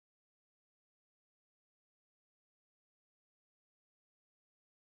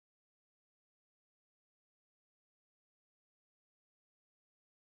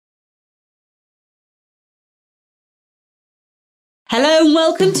Hello and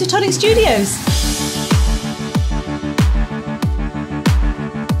welcome to Tonic Studios.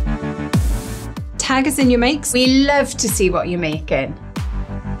 Tag us in your makes. We love to see what you're making.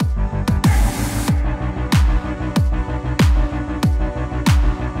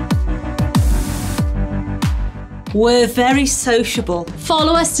 We're very sociable.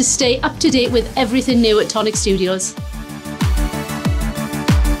 Follow us to stay up to date with everything new at Tonic Studios.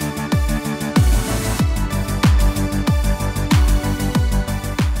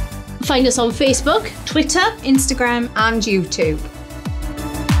 Find us on Facebook, Twitter, Instagram, And YouTube.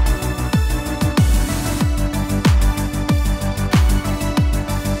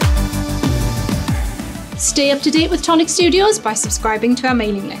 stay up to date with Tonic Studios. by subscribing to our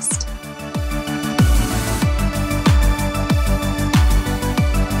mailing list.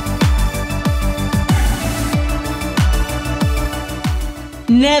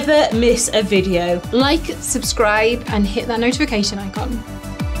 never miss a video. Like, Subscribe and hit that notification icon.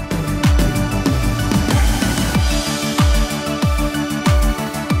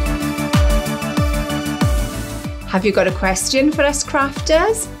 Have you got a question for us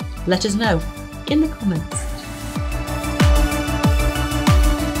crafters? Let us know in the comments.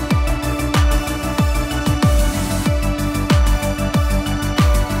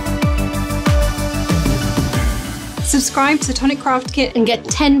 Subscribe to the Tonic Craft Kit and get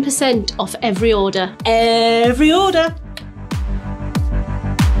 10% off every order. Every order.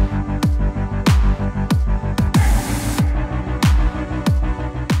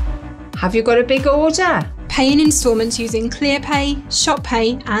 Have you got a big order? pay in instalments using ClearPay,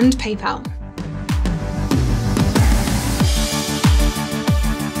 ShopPay and PayPal.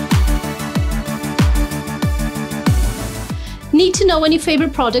 Need to know when your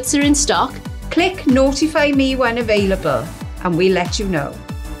favourite products are in stock? Click notify me when available and we'll let you know.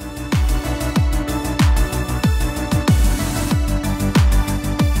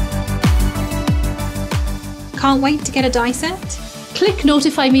 Can't wait to get a die set? Click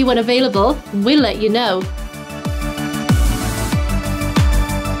notify me when available, we'll let you know.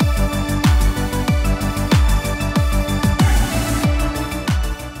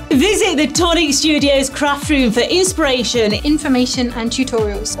 Visit the Tonic Studios craft room for inspiration. Information and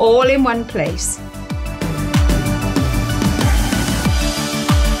tutorials. All in one place.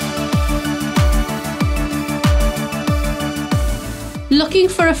 Looking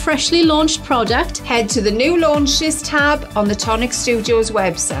for a freshly launched product? Head to the new launches tab on the Tonic Studios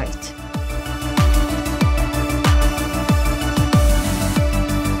website.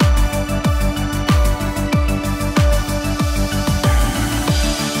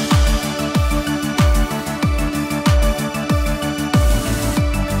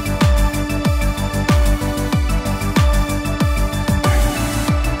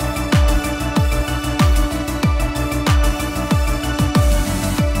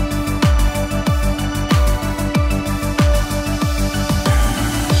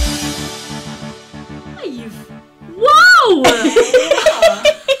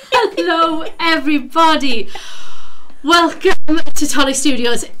 Hello everybody, welcome to Tonic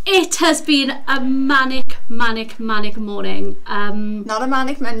Studios. It has been a manic morning. Not a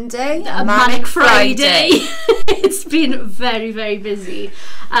manic Monday, A manic Friday. It's been very busy.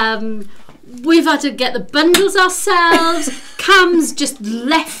 We've had to get the bundles ourselves. Cam's just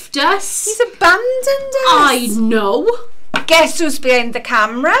left us. He's abandoned us. I know. Guess who's behind the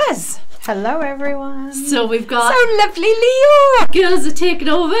cameras? Hello everyone. So we've got So lovely, Leo. girls are taking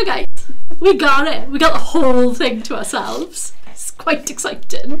over, guys. We got it. We got the whole thing to ourselves. It's quite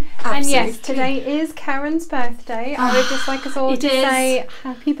exciting. And yes, Absolutely. today is Karen's birthday. I would just like us all It to is. say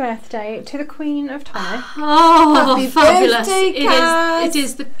happy birthday to the Queen of Tonic. Oh, Happy fabulous. birthday, Kaz. It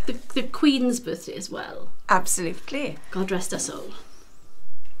is the Queen's birthday as well. Absolutely. God rest her soul.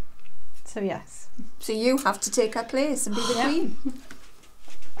 So yes. So you have to take her place and be the queen.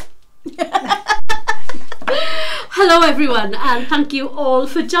 Hello everyone, and thank you all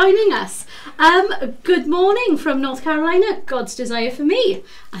for joining us. Good morning from North Carolina, God's desire for me.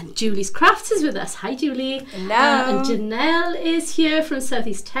 And Julie's Crafts is with us. Hi Julie. Hello. And Janelle is here from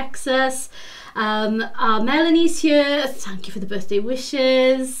Southeast Texas. Our Melanie's here. Thank you for the birthday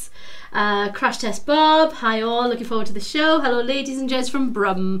wishes. Crash Test Bob. Hi all, looking forward to the show. Hello ladies and gents from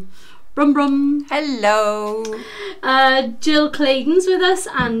Brum. Brum. Hello. Jill Clayton's with us,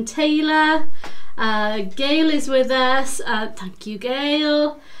 and Taylor. Gail is with us. Thank you,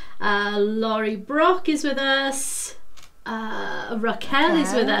 Gail. Laurie Brock is with us. Raquel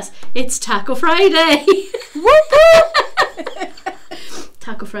is with us. It's Taco Friday.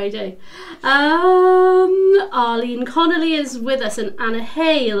 Taco Friday. Arlene Connolly is with us, and Anna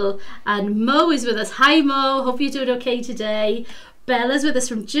Hale, and Mo is with us. Hi Mo, hope you're doing okay today. Bella's with us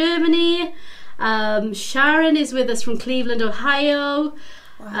from Germany. Sharon is with us from Cleveland, Ohio.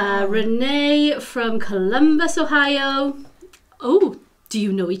 Wow. Renee from Columbus, Ohio. Oh, do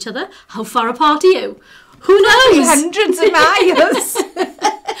you know each other? How far apart are you? Who knows? Hundreds of miles.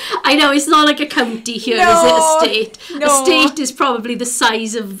 I know, it's not like a county here, No, is it? A state. no. A state is probably the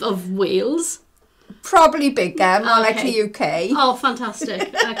size of Wales. Probably bigger, more like Okay. the UK. Oh,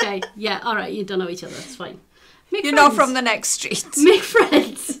 fantastic. Okay, yeah, all right, you don't know each other, that's fine. Make You're friends. not from the next street. Make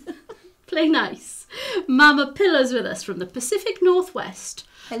friends. Play nice. Mama Pillow's with us from the Pacific Northwest.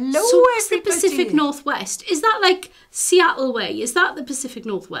 Hello, So what's the everybody. Pacific Northwest? Is that like Seattle way? Is that the Pacific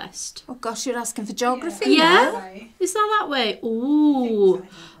Northwest? Oh gosh, you're asking for geography Yeah? now. Is that way? Ooh,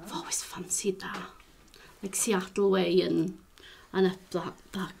 I've always fancied that. Like Seattle way and up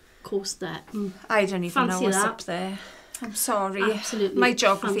that coast there. Mm. I don't even Fancy know what's that. up there. I'm sorry. Absolutely My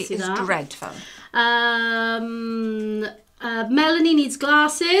geography fancy is that. dreadful. Melanie needs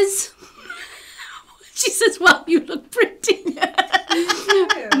glasses. She says, well, you look pretty.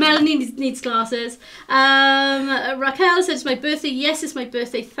 Melanie needs glasses. Raquel said, it's my birthday. Yes, it's my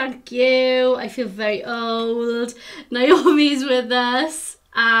birthday. Thank you. I feel very old. Naomi's with us.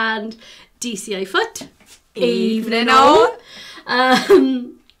 And DCI Foot. Evening all.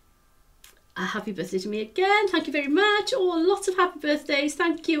 A happy birthday to me again. Thank you very much. Oh, lots of happy birthdays.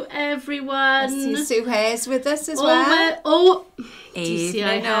 Thank you, everyone. I see Sue Hare's with us as well. DCI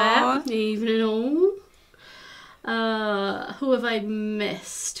Evening Hair. all. Evening all. Who have I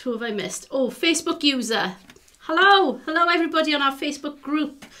missed? Oh, Facebook user. Hello everybody on our Facebook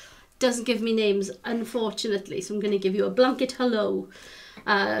group. Doesn't give me names, unfortunately, so I'm going to give you a blanket hello.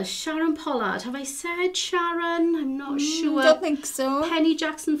 Sharon Pollard. Have I said Sharon? I'm not sure. Don't think so. Penny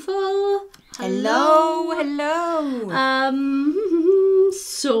Jackson Full. Hello.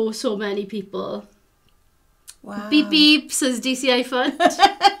 So many people. Wow. Beep beep, says DCI Foot.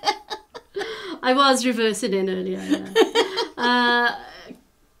 I was reversing in earlier. Yeah.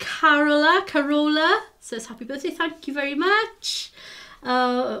 Carola says happy birthday. Thank you very much.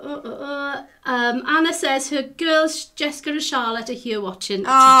 Anna says her girls Jessica and Charlotte are here watching today.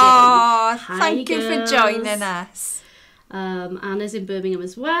 Oh, Hi, thank you for girls. joining us. Anna's in Birmingham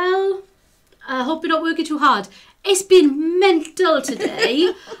as well. Hope you're not working too hard. It's been mental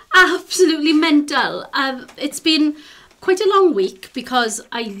today. Absolutely mental. It's been quite a long week because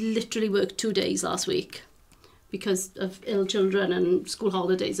I literally worked 2 days last week because of ill children and school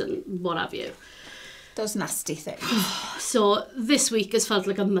holidays and what have you. Those nasty things. So this week has felt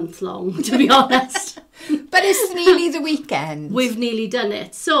like a month long, to be honest. But it's nearly the weekend. We've nearly done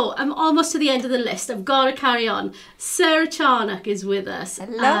it. So I'm almost to the end of the list. I've got to carry on. Sarah Charnock is with us.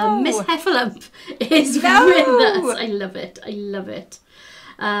 Hello. Miss Heffalump is Hello. with us. I love it.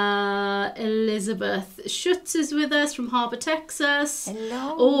 Elizabeth Schutz is with us from Harbour, Texas.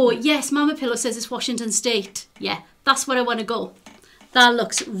 Hello. Oh, yes, Mama Pillow says it's Washington State. Yeah, that's where I want to go. That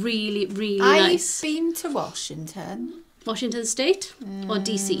looks really, really nice. I've been to Washington. Washington State or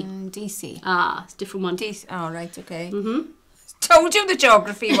DC? DC. Ah, it's a different one. DC. Oh, right, okay. Mm-hmm. Told you the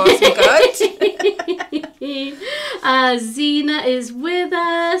geography wasn't good. Zena is with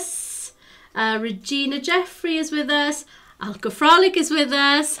us. Regina Jeffrey is with us. Alka Frolic is with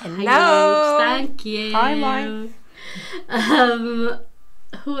us. Hello. Thank you. Hi, Mike.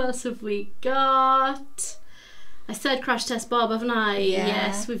 Who else have we got? I said Crash Test Bob, haven't I? Yeah.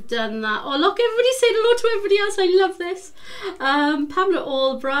 Yes, we've done that. Oh, look, everybody's saying hello to everybody else. I love this. Pamela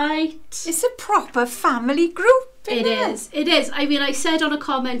Albright. It's a proper family group, It is. I mean, I said on a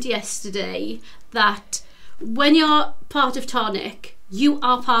comment yesterday that when you're part of Tonic, you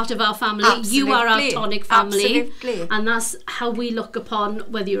are part of our family. Absolutely. You are our Tonic family. Absolutely. And that's how we look upon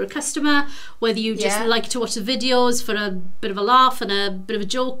whether you're a customer, whether you just Yeah. like to watch the videos for a bit of a laugh and a bit of a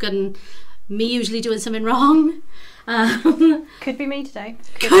joke and me usually doing something wrong. Could be me today.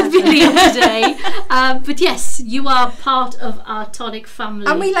 Could be me today. But yes, you are part of our Tonic family.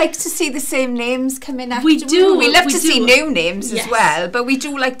 And we like to see the same names coming after. We do, We love we to see do. new names Yes. as well, but we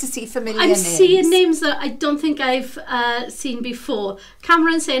do like to see familiar I'm names. seeing names that I don't think I've seen before.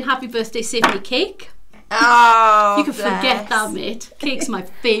 Cameron saying happy birthday, save me cake. Oh, You can bless. forget that, mate. Cake's my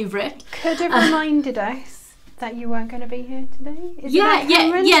favourite. Could have reminded us that you weren't going to be here today. Is it Yeah, that,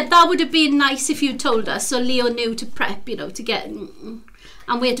 Cameron? yeah, that would have been nice if you'd told us. So Leo knew to prep, to get, and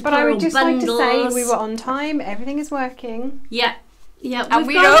we had to But put I our would own just bundles. like to say we were on time. Everything is working. Yeah, And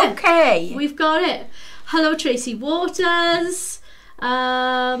we've we're got it. okay. We've got it. Hello, Tracy Waters.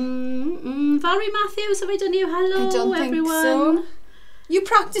 Valerie Matthews, have I done you? Hello, I don't think everyone. so. You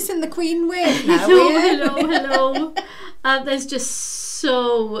practicing the Queen wave now, are you? Hello. There's just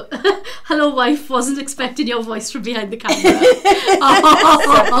So, hello wife, wasn't expecting your voice from behind the camera.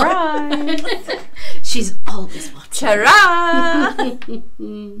 Surprise. She's always watching. Ta-ra!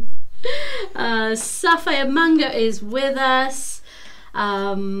 Sapphire Manga is with us.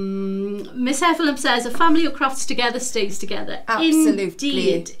 Miss Hefflem says, a family who crafts together stays together.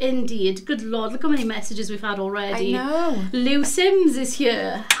 Absolutely. Indeed. Good Lord, look how many messages we've had already. I know. Lou Sims is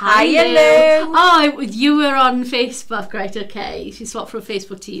here. Hi, Lou. Lou. Oh, you were on Facebook, right? Okay. She swapped from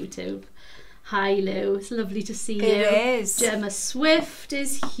Facebook to YouTube. Hi, Lou. It's lovely to see you. It is. Gemma Swift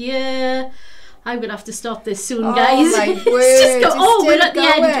is here. I'm going to have to stop this soon, Oh, guys. my Let's word. just go. It's Oh, we're still at the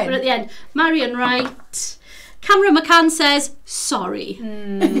end. going. We're at the end. Marion Wright. Cameron McCann says, sorry.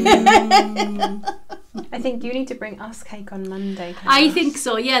 I think you need to bring us cake on Monday. I think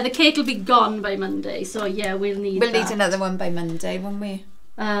so, yeah. The cake will be gone by Monday. So, yeah, we'll need We'll that. need another one by Monday, won't we?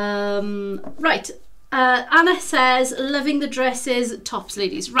 Right. Anna says, loving the dresses, tops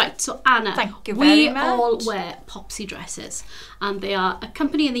ladies. Right, so Anna, Thank you we very much. all wear Popsy dresses, and they are a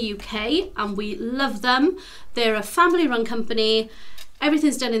company in the UK, and we love them. They're a family-run company.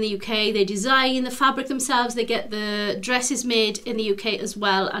 Everything's done in the UK. They design the fabric themselves. They get the dresses made in the UK as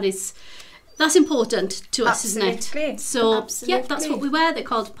well, and that's important to us, isn't Absolutely. it? So, Absolutely. yeah, that's what we wear. They're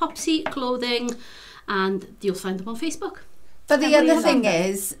called Popsy Clothing, and you'll find them on Facebook. But the Everybody other thing loves them.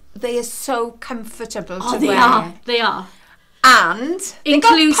 is, they are so comfortable Oh, to they wear. are. They are. And they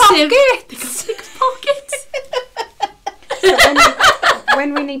Inclusive. got pockets. Big pockets. So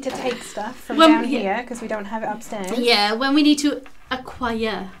when we need to take stuff from When- down yeah. here, because we don't have it upstairs. Yeah, when we need to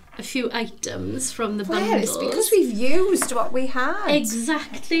acquire a few items from the Well, bundles. it's because we've used what we had.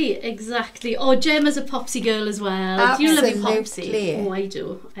 Exactly. Oh, Gemma's a Popsy girl as well. Do you love your Popsy? Absolutely. Oh, I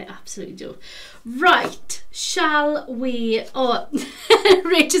do. I absolutely do. Right, shall we... Oh,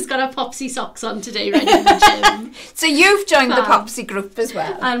 Rachel's got her Popsy socks on today, ready in the gym. So you've joined the Fab. Popsy group as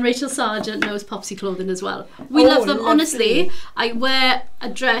well. And Rachel Sargent knows Popsy clothing as well. We Oh, love them. lovely. Honestly, I wear a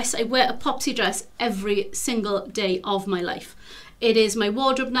Popsy dress every single day of my life. It is my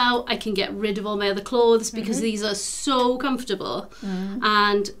wardrobe now. I can get rid of all my other clothes because these are so comfortable.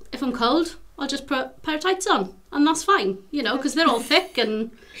 And if I'm cold, I'll just put a pair of tights on. And that's fine, you know, because they're all thick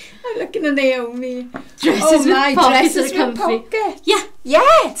and I'm looking at Naomi. dresses with pockets that are comfy. pockets. Yeah.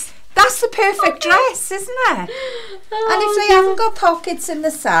 Yes. That's the perfect dress, isn't it? And if they haven't got pockets in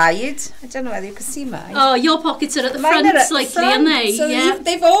the side, I don't know whether you can see mine. Oh, your pockets are at the Mine front are at the slightly, front, aren't they? So yeah.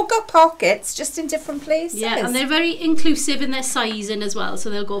 they've all got pockets, just in different places. Yeah, and they're very inclusive in their sizing as well. So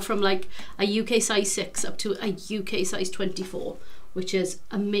they'll go from like a UK size 6 up to a UK size 24, which is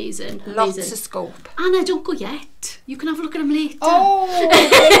amazing. Lots amazing. of scope. Anna, don't go yet. You can have a look at them later. Oh,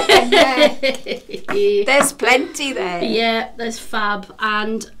 there's plenty there. Yeah, there's fab.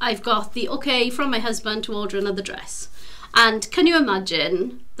 And I've got the okay from my husband to order another dress. And can you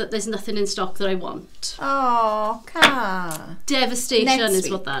imagine that there's nothing in stock that I want? Oh, car. Devastation Next is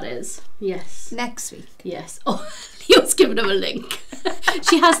week. what that is. Yes. Next week. Yes. Oh, Leo's giving him a link.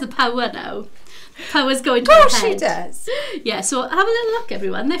 She has the power now. Power's going to Oh, her she head. does. Yeah, so have a little look,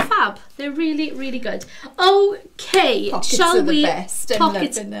 everyone. They're fab. They're really, really good. Okay, Pockets shall are the we? best. I'm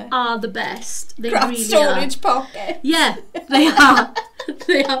Pockets loving it. are the best. They Craft really storage are. pocket. Yeah, they are.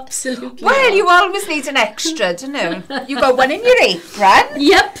 They absolutely Well, are. you always need an extra, don't you? You got one in your apron.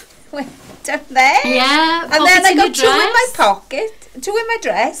 Yep. Down there. Yeah. And then pockets I in got your two in my dress. pocket, two in my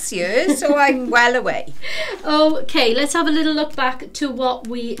dress here, so I'm well away. Okay, let's have a little look back to what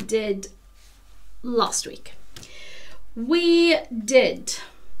we did last week. We did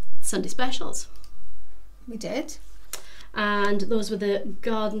Sunday specials. We did. And those were the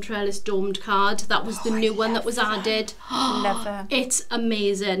garden trellis domed card. That was the new one that was added. Love her. It's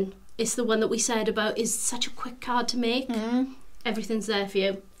amazing. It's the one that we said about is such a quick card to make. Everything's there for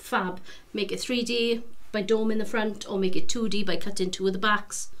you. Fab. Make it 3D by dome in the front, or make it 2D by cutting two of the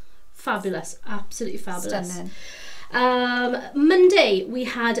backs. Fabulous. Absolutely fabulous. Stunning. Monday we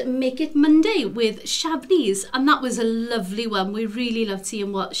had Make It Monday with Shabney's, and that was a lovely one. We really loved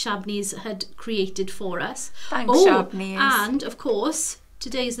seeing what Shabney's had created for us. Thanks, Shabney's. And of course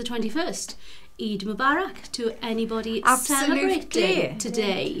today is the 21st. Eid Mubarak to anybody celebrating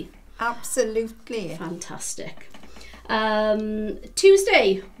today. Absolutely. Fantastic.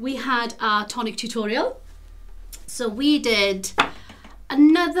 Tuesday we had our tonic tutorial. So we did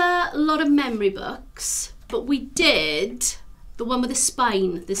another lot of memory books, but we did the one with the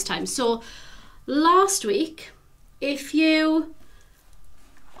spine this time. So last week, if you...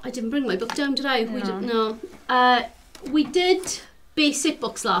 I didn't bring my book down, did I? No. We did basic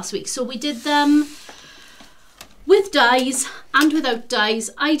books last week. So we did them with dies and without dies.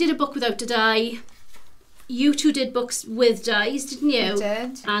 I did a book without a die. you two did books with dies, didn't you? We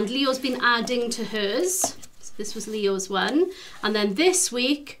did. And Leo's been adding to hers. So this was Leo's one. And then this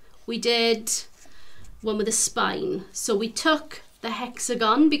week we did one with a spine. So we took the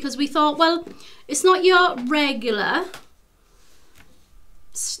hexagon because we thought, well, it's not your regular,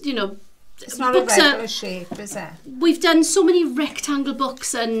 you know, it's not a regular shape, is it? We've done so many rectangle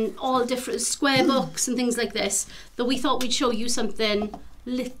books and all different square books and things like this that we thought we'd show you something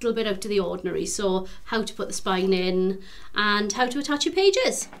little bit out of the ordinary. So how to put the spine in and how to attach your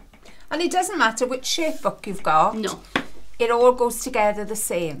pages. And it doesn't matter which shape book you've got. No. It all goes together the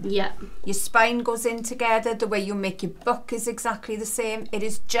same. Yeah. Your spine goes in together. The way you make your book is exactly the same. It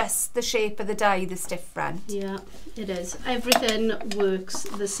is just the shape of the die that's different. Yeah, it is. Everything works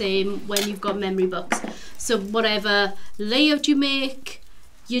the same when you've got memory books. So whatever layout you make,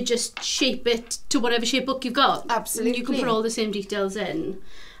 you just shape it to whatever shape book you've got. Absolutely. You can put all the same details in.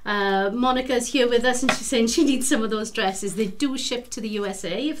 Monica's here with us and she's saying she needs some of those dresses. They do ship to the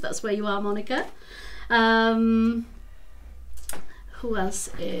USA if that's where you are, Monica. Who else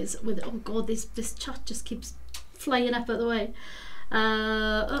is with it? Oh God, this chat just keeps flying up out the way.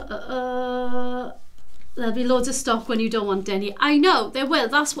 There'll be loads of stock when you don't want any. I know, there will.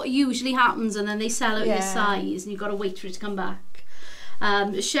 That's what usually happens, and then they sell out your size and you've got to wait for it to come back.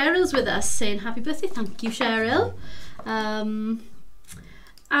 Cheryl's with us saying happy birthday. Thank you, Cheryl. Anna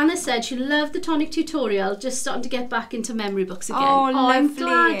said she loved the Tonic tutorial, just starting to get back into memory books again. Oh, lovely. I'm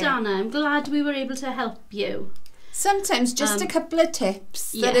glad, Anna. I'm glad we were able to help you. Sometimes just a couple of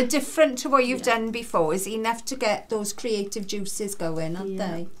tips that are different to what you've done before is enough to get those creative juices going, aren't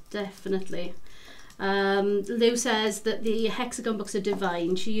they? Definitely. Lou says that the hexagon books are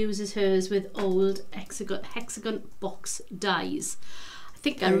divine. She uses hers with old hexagon box dies. I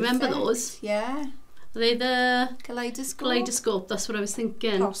think I remember those. Yeah. Are they the kaleidoscope? Kaleidoscope, that's what I was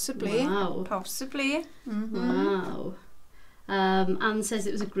thinking. Possibly. Wow. Possibly. Wow. Anne says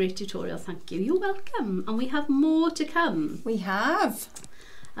it was a great tutorial, thank you. You're welcome. And we have more to come. We have.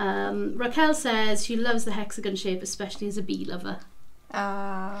 Raquel says she loves the hexagon shape, especially as a bee lover.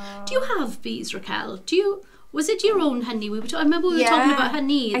 Do you have bees, Raquel? Was it your own honey? I remember we were talking about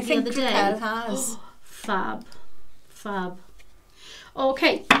honey the other day. Raquel has. Fab.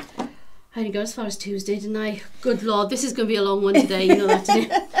 Okay. I only got as far as Tuesday, didn't I? Good Lord, this is going to be a long one today. You know that,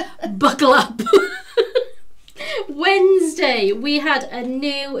 didn't you? Buckle up. Wednesday, we had a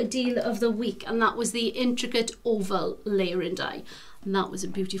new deal of the week, and that was the intricate oval layering die. And that was a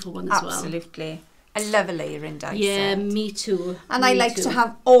beautiful one as well. Absolutely. I love a layering die Yeah, set. me too. And I like to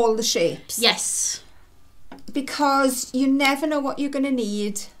have all the shapes. Yes. Because you never know what you're going to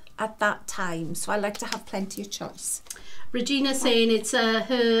need at that time. So I like to have plenty of choice. Regina saying it's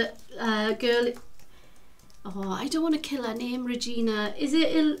her girl. Oh, I don't want to kill her name, Regina. Is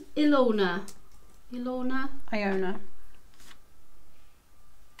it Ilona? Ilona? Iona.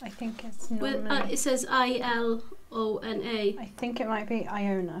 I think it's normally... it says I-L-O-N-A. I think it might be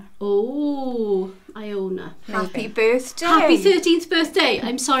Iona. Oh, Iona. Happy birthday. Happy 13th birthday.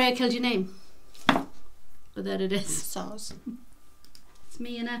 I'm sorry I killed your name. But there it is. Soz. It's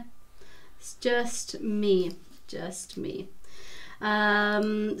me, innit? It's just me. Just me.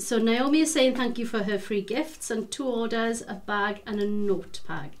 So Naomi is saying thank you for her free gifts and 2 orders, a bag and a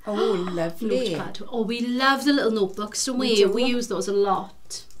notepad. Oh, lovely. Notepad. Oh, we love the little notebooks, don't we? We use those a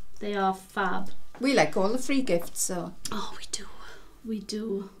lot. They are fab. We like all the free gifts, so. Oh, we do.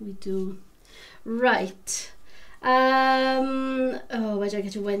 We do. Right. Oh, where did I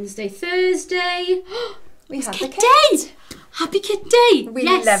get to? Wednesday, Thursday. We had Kit the Day! Happy Kit Day! We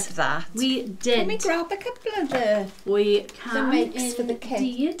yes, love that. We did. Can we grab a couple of We can. the makes for the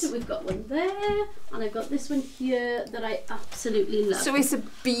kit? We've got one there, and I've got this one here that I absolutely love. So it's a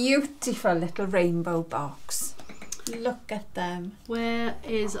beautiful little rainbow box. Look at them. Where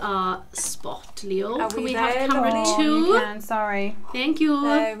is our spot, Leo? Are Can we we there, have camera Laurie? 2? You can, sorry. Thank you.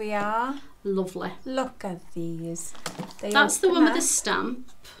 There we are. Lovely. Look at these. That's the one with the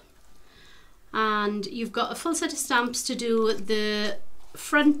stamp. And you've got a full set of stamps to do the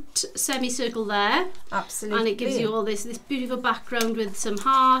front semicircle there. Absolutely. And it gives you all this beautiful background with some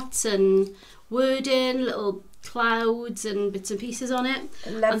hearts and wording, little clouds and bits and pieces on it.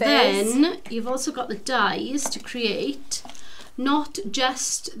 Love and then you've also got the dies to create not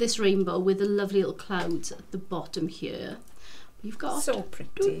just this rainbow with the lovely little clouds at the bottom here. You've got so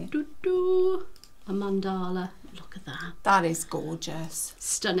pretty. A mandala. Look at that. That is gorgeous.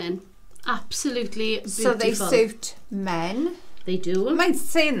 Stunning. Absolutely beautiful. So they suit men. They do. I mind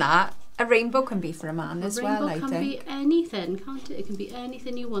saying that. A rainbow can be for a man as well, I think. A rainbow can be anything, can't it? It can be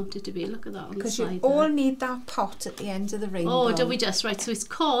anything you want it to be. Look at that on the Because side you all need that pot at the end of the rainbow. Oh, don't we just? Right, so it's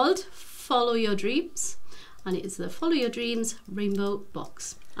called Follow Your Dreams. and it is the Follow Your Dreams rainbow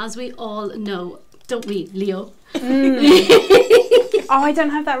box. As we all know, don't we, Leo? Oh, I don't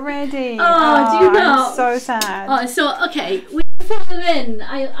have that ready. Oh, do you not? I'm so sad. Oh, so, okay, we were filming,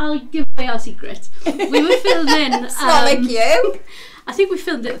 I'll give away our secret. We were filming... It's not like you. I think we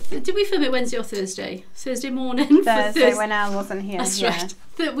filmed it, did we film it Wednesday or Thursday? Thursday morning? Thursday when Al wasn't here. That's right.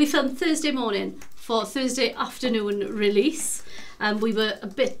 We filmed Thursday morning for Thursday afternoon release. We were a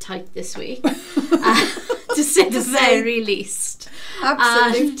bit tight this week, to say the very least.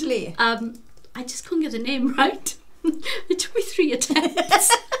 Absolutely. I just couldn't get the name right. It took me 3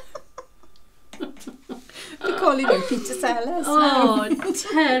 attempts. We're calling you Peter Sellers. Oh,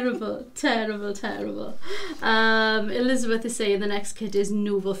 terrible, terrible, terrible. Elizabeth is saying the next kit is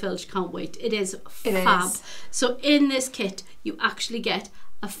Nouveau Filch. Can't wait. It is fab. Is. So in this kit, you actually get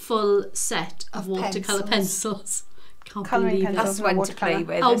a full set of watercolour pencils. Can't believe it. That's one to play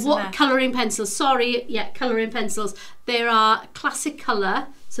with. Oh, isn't it? Colouring pencils. Sorry, yeah, colouring pencils. There are classic colour,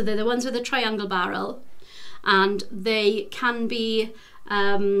 so they're the ones with a triangle barrel, and they can be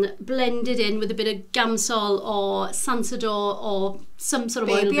blended in with a bit of Gamsol or Sansador or some sort of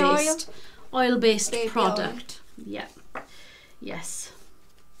oil-based product. Oil. Yeah. Yes.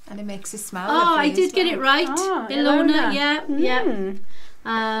 And it makes it smell. Oh, I did get it right. Oh, Ilona, yeah.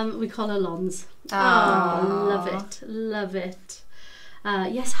 We call her Lons. Oh, love it, love it.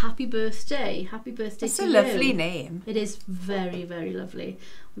 Yes, happy birthday. Happy birthday to you. It's a lovely name. It is very, very lovely.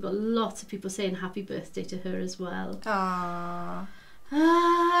 We've got lots of people saying happy birthday to her as well. Aww.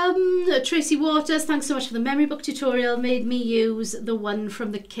 Tracy Waters, thanks so much for the memory book tutorial. Made me use the one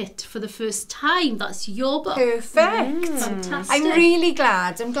from the kit for the first time. That's your book. Perfect. Fantastic. I'm really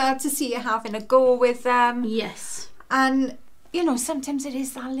glad. I'm glad to see you having a go with them. Yes. And, you know, sometimes it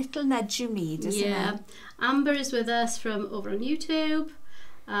is that little nudge you need, isn't it? Amber is with us from over on YouTube.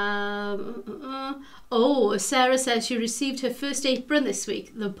 Oh, Sarah says she received her first apron this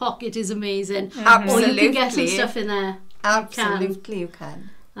week. The pocket is amazing. Absolutely. Or you can get some stuff in there. Absolutely, you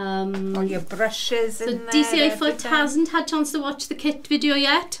can. All your brushes in there. So DCA Foot hasn't had a chance to watch the kit video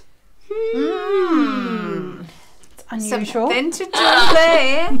yet. It's unusual. Something to do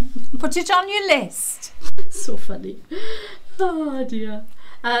there. Put it on your list. So funny. Oh dear.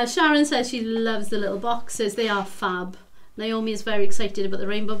 Sharon says she loves the little boxes. They are fab. Naomi is very excited about the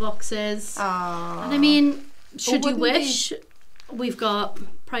rainbow boxes. Aww. And I mean, should you wish, we've got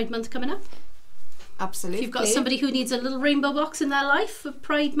Pride Month coming up. Absolutely. If you've got somebody who needs a little rainbow box in their life for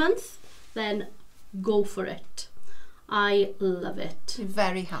Pride Month, then go for it. I love it. We're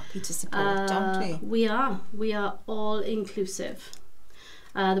very happy to support, aren't we? We are all inclusive.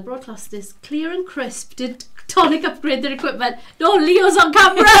 The broadcast is clear and crisp. Did Tonic upgrade their equipment? No, Leo's on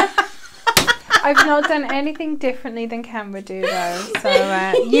camera. I've not done anything differently than camera do though. So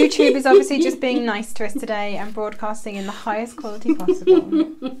YouTube is obviously just being nice to us today and broadcasting in the highest quality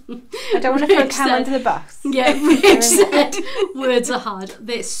possible. I don't want to throw Cam under the bus. Yeah, Rich said words are hard.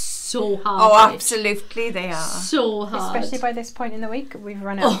 They're so hard. Oh, absolutely they are. So hard. Especially by this point in the week, we've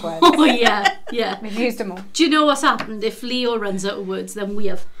run out of words. Oh yeah, yeah. We've used them all. Do you know what's happened? If Leo runs out of words, then we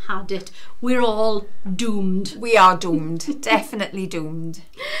have had it. We're all doomed. We are doomed. Definitely doomed.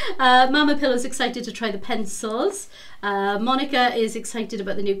 Mama Pillow's excited to try the pencils. Monica is excited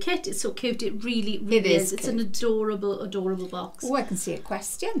about the new kit. It's so cute. It really is. It's an adorable, adorable box. Oh, I can see a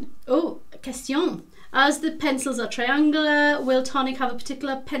question. Oh, question. As the pencils are triangular, will Tonic have a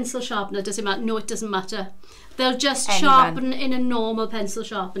particular pencil sharpener? Does it matter? No, it doesn't matter. They'll just sharpen in a normal pencil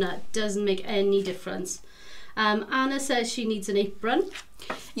sharpener. It doesn't make any difference. Anna says she needs an apron.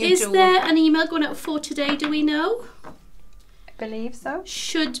 Is there an email going out for today? Do we know? I believe so.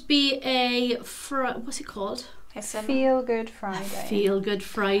 Should be a what's it called? Feel Good Friday. Feel Good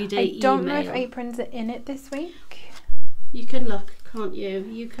Friday. I don't know if aprons are in it this week. You can look, can't you?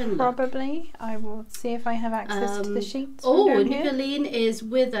 You can probably. I will see if I have access to the sheets. Oh, Nicolene is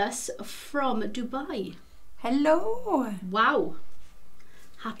with us from Dubai. Hello. Wow.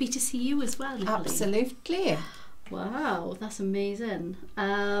 Happy to see you as well, Nicolene. Absolutely. Wow, that's amazing.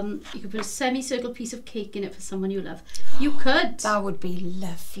 You could put a semicircle piece of cake in it for someone you love. You could. That would be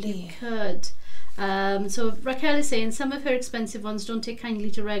lovely. You could. So Raquel is saying some of her expensive ones don't take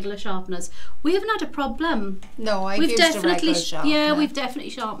kindly to regular sharpeners. We haven't had a problem. No, I've used a regular sharpener. Yeah, we've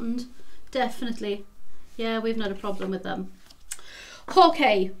definitely sharpened. Definitely. Yeah, we've not a problem with them.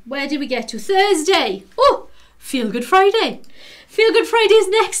 Okay, where did we get to? Thursday. Oh, Feel Good Friday. Feel Good Friday is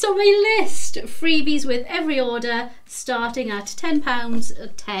next on my list. Freebies with every order starting at £10,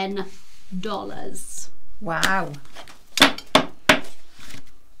 $10. Wow.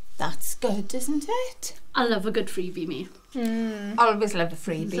 That's good, isn't it? I love a good freebie, me. Always love a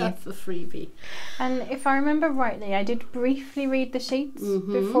freebie. Love a freebie. And if I remember rightly, I did briefly read the sheets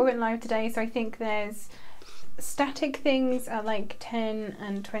before it went live today, so I think there's static things are like 10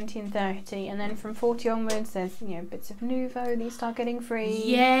 and 20 and 30, and then from 40 onwards there's, you know, bits of Nouveau that you start getting free.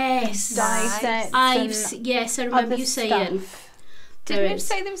 Yes. Die sets. Yes, I remember you saying. Didn't you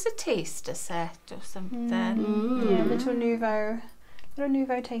say there was a taster set or something? Yeah, little Nouveau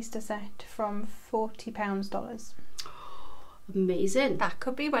taster set from $40. Amazing. That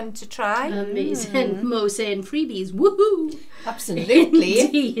could be one to try. Amazing. Mo saying freebies. Woohoo!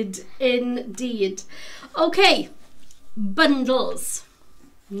 Absolutely. Indeed. Okay, bundles.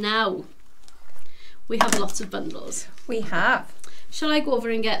 Now, we have lots of bundles. We have. Shall I go over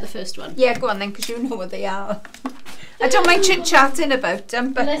and get the first one? Yeah, go on then, because you know what they are. I don't mind chit-chatting about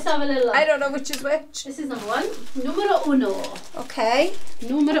them, but let's have a little look. I don't know which is which. This is number one. Numero uno. Okay.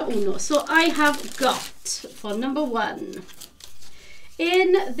 Numero uno. So I have got, for number one,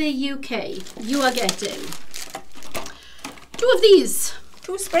 in the UK, you are getting 2 of these.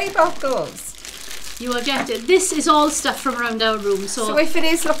 2 spray bottles. You are getting, this is all stuff from around our room. So if it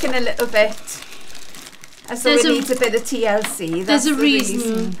is looking a little bit as though it needs a bit of TLC, that's the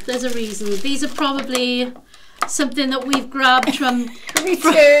reason. There's a reason. These are probably something that we've grabbed from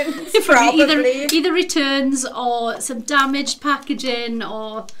returns, probably. Either returns or some damaged packaging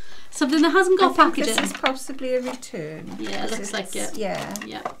or something that hasn't got packaging. This is possibly a return. Yeah, it looks like it. Yeah.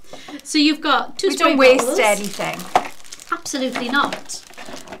 Yeah. So you've got 2 spray bottles. We don't waste anything. Absolutely not.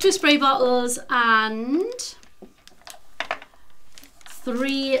 2 spray bottles and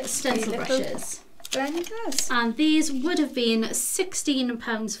 3 stencil brushes. Blenders. And these would have been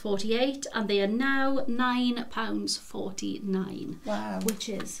 £16.48 and they are now £9.49. Wow. Which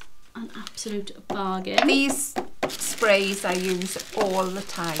is an absolute bargain. These sprays I use all the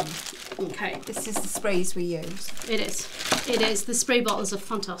time. Okay. This is the sprays we use. It is. It is. The spray bottles are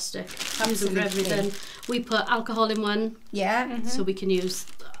fantastic. Use them for everything. We put alcohol in one. Yeah. So we can use,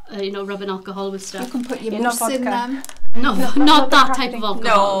 rubbing alcohol with stuff. You can put your mousse in them. No, not that type of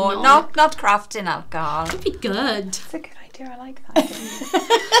alcohol. No, not crafting alcohol. It'd be good. It's a good idea. I like that.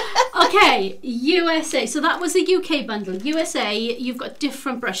 Okay, USA. So that was the UK bundle. USA, you've got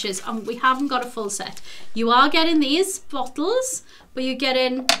different brushes and we haven't got a full set. You are getting these bottles, but you're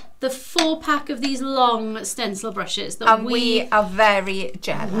getting the 4-pack of these long stencil brushes. That we are very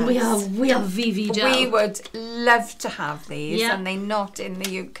jealous. We are VV jealous. We would love to have these, and they're not in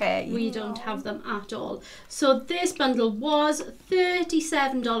the UK. We don't have them at all. So this bundle was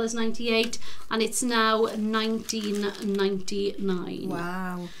 $37.98 and it's now $19.99.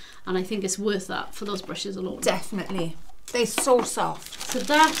 Wow. And I think it's worth that for those brushes alone. Definitely. They're so soft. So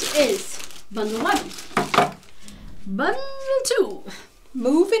that is bundle 1. Bundle 2.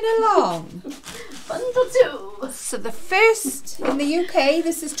 Moving along. Bundle 2. So the first in the UK,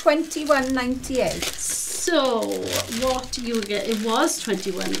 this is $21.98. So what you will get, it was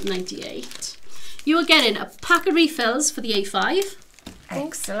 $21.98. You are getting a pack of refills for the A5.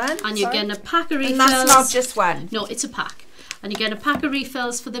 Excellent. And you're getting a pack of refills. And that's not just one. No, it's a pack. And you get a pack of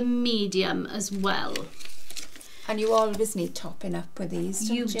refills for the medium as well. And you always need topping up with these,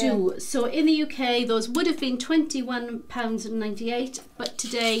 don't you? You do. So in the UK, those would have been £21.98, but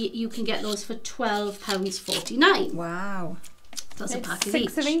today you can get those for £12.49. Wow. It's That's a pack of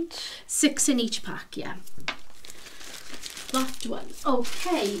 6 of each? 6 in each pack, yeah. Last one.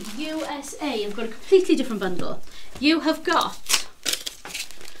 Okay, USA. I've got a completely different bundle. You have got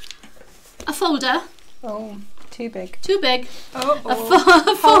a folder. Oh, too big. Too big. Oh, A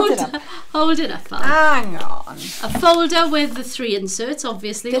folder. Hold it up. Hold it up. Val. hang on. A folder with the 3 inserts,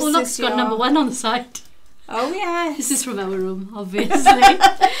 obviously. This Oh, look, is it's got your- number 1 on the side. Oh, yes. This is from our room, obviously.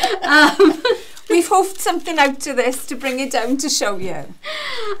 We've hoofed something out to this to bring it down to show you.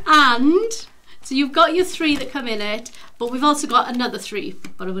 And so you've got your 3 that come in it, but we've also got another 3,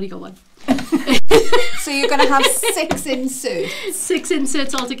 but I've only got 1. So you're going to have 6 inserts. 6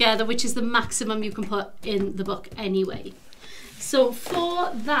 inserts altogether, which is the maximum you can put in the book anyway. So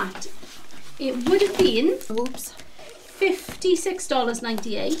for that, it would have been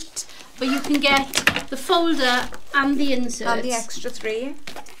 $56.98, but you can get the folder and the inserts And the extra 3.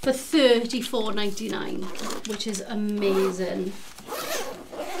 for $34.99, which is amazing.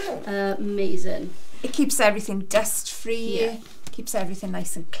 Amazing. It keeps everything dust free. Yeah. Keeps everything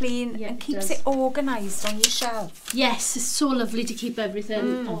nice and clean, Yeah, and it keeps does. it organised on your shelf. Yes, it's so lovely to keep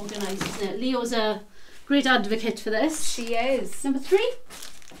everything organised, isn't it? Leo's a great advocate for this. She is. Number 3?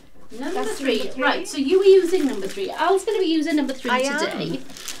 Number That's 3. number 3. Right, so you were using number 3. Al's going to be using number 3 I today.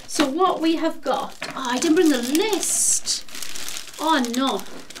 So what we have got... Oh, I didn't bring the list. Oh, no.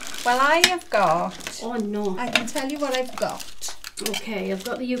 Well, I have got... Oh no. I can tell you what I've got. Okay, I've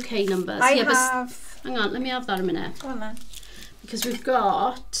got the UK numbers. I Yeah, but have... hang on, let me have that a minute. Go on then. Because we've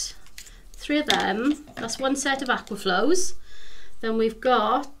got 3 of them. That's one set of Aquaflows. Then we've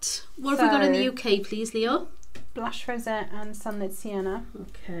got... What have we got in the UK, please, Leo? Blush Rosette and Sunlit Sienna.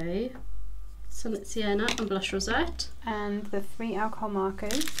 Okay. Sunlit Sienna and Blush Rosette. And the 3 alcohol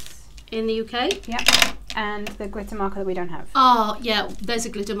markers. In the UK? Yep. And the glitter marker that we don't have. Oh, yeah, there's a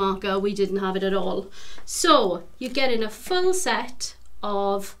glitter marker. We didn't have it at all. So, you're getting a full set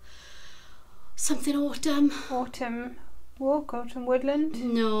of something autumn. Autumn Walk, Autumn Woodland.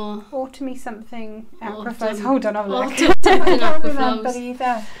 No. Autumny something. Autumn. Aquaflows. Hold on, I'll look. Autumn something I don't remember Aquaflows.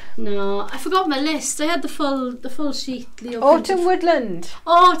 either. No, I forgot my list. I had the full sheet. Leo Autumn printed. Woodland.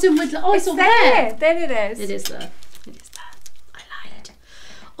 Autumn Woodland. Oh, it's over there. There it is. It is there. It is there. I lied.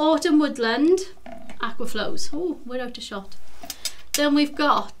 Autumn Woodland, Aquaflows. Oh, we're out of shot. Then we've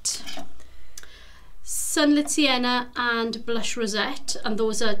got Sunlit Sienna and Blush Rosette, and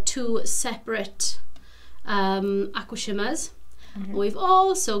those are 2 separate aqua shimmers. We've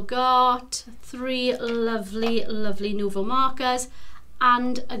also got 3 lovely, lovely Nouveau markers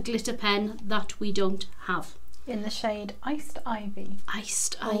and a glitter pen that we don't have. In the shade Iced Ivy.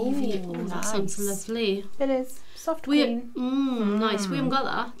 Iced Ivy. Oh, that sounds lovely. It is. Soft We, green. Nice. We haven't got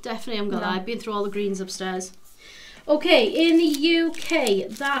that. Definitely haven't got that. I've been through all the greens upstairs. Okay, in the UK,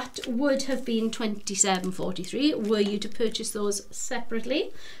 that would have been £27.43 were you to purchase those separately.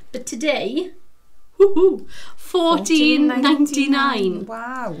 But today, woohoo, $14.99.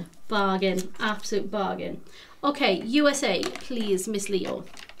 Wow. Bargain. Absolute bargain. Okay, USA, please, Miss Leo.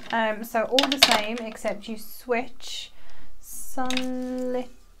 So all the same, except you switch Sunlit...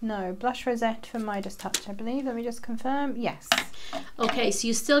 No, Blush Rosette for Midas Touch, I believe. Let me just confirm. Yes. Okay, so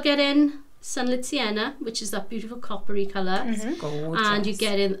you still get in Sunlit Sienna, which is that beautiful coppery colour. Gorgeous. And you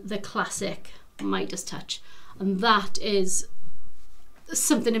get in the classic Midas Touch. And that is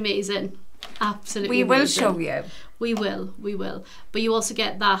something amazing. Absolutely We will amazing. show you. We will. But you also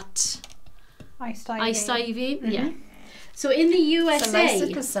get that Iced Ivy. Iced Ivy. Yeah. So in the USA, It's a nice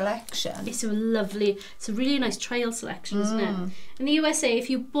little selection. it's a really nice trial selection, isn't it? In the USA, if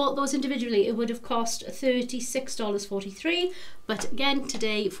you bought those individually, it would have cost $36.43. But again,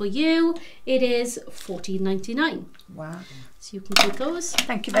 today for you, it is $14.99. Wow. So you can take those.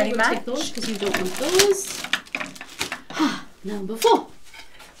 Thank you very I will much. take those because you don't want those. Number 4.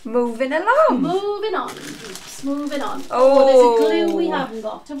 Moving along. Moving on. Oops, moving on. Oh. There's a glue we haven't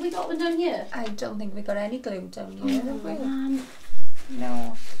got. Have we got one down here? I don't think we got any glue down here, have we? Man.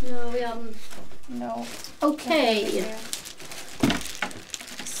 No. No, we haven't. No. Okay.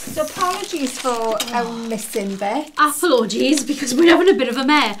 So apologies for our missing bit. Apologies because we're having a bit of a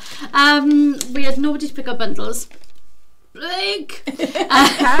mare. We had nobody to pick up bundles. Blake.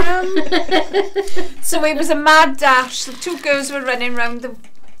 So it was a mad dash. The 2 girls were running around the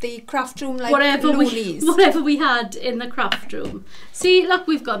craft room like loonies. whatever we had in the craft room. See, look,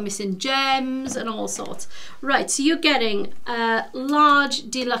 we've got missing gems and all sorts. Right, so you're getting a large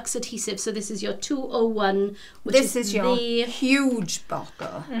deluxe adhesive. So this is your 201, which This is your the huge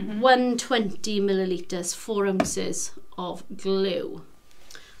bottle. 120 millilitres, 4 ounces of glue.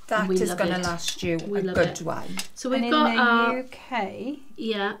 That We is love going to it. last you We a love good it. while. So And we've in got the UK,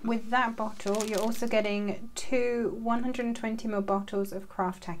 yeah. with that bottle, you're also getting 2 120ml bottles of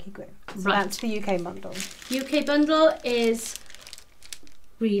Craft Tacky glue. So Right. that's the UK bundle. UK bundle is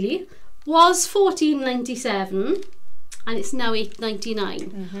was $14.97 and it's now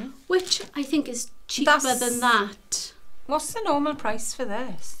 $8.99, which I think is cheaper That's- than that. What's the normal price for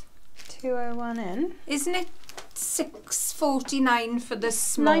this? 201 in. Isn't it $6.49 for the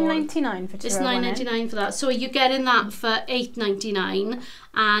small? $9.99 for 201 It's in. $9.99 for that. So you're getting that for $8.99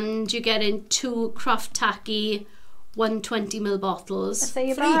 and you're getting 2 Craft Tacky 120ml bottles. I say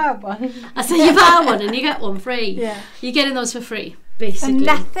you Free. buy one. I say you buy one and you get one free. Yeah. You're getting those for free, For basically.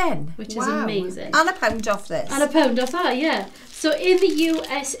 nothing. Which is Wow. amazing. And £1 off this. And £1 off that, yeah. So in the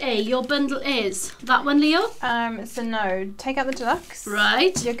USA, your bundle is that one, Leo? So no, take out the deluxe.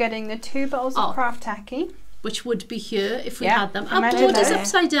 Right. You're getting the 2 bottles Oh. of Craft Tacky. Which would be here if we Yeah, had them. Our imagine board is that.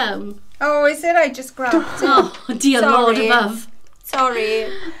 upside down. Oh, is it? I just grabbed it. Oh, dear Lord Sorry. above. Sorry.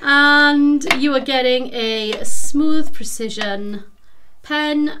 And you are getting a Smooth Precision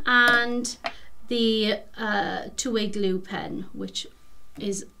pen and the 2-way glue pen, which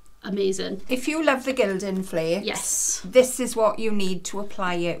is amazing. If you love the gilding flakes, Yes, this is what you need to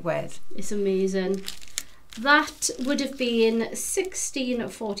apply it with. it's amazing. That would have been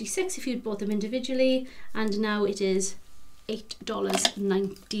 $16.46 if you'd bought them individually, and now it is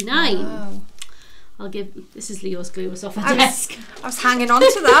 $8.99. Wow. this is Leo's glue, it's off her desk. I was hanging on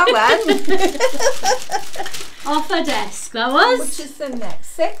to that one. Off her desk, that was. Which is the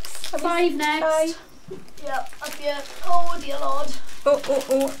next? 6? 5 next. 5. Yep, up here. Oh dear Lord.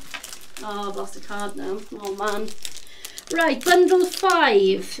 Oh. Oh, I've lost a card now. Oh man. Right, bundle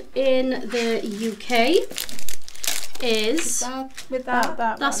 5 in the UK is with that.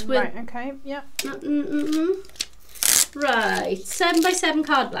 That's one. with Right, okay, yeah. Right, 7x7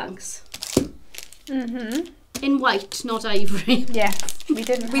 card blanks. Mm-hmm. In white, not ivory. Yes, we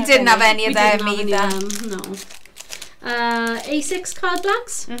didn't have any of them didn't either. have any of them, no. A6 card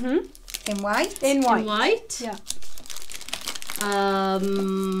blanks. Mm-hmm. In white? In white. In white. Yeah.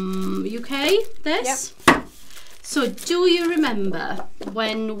 UK, this. Yep. So do you remember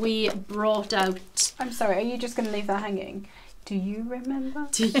when we brought out... I'm sorry, are you just going to leave that hanging? Do you remember?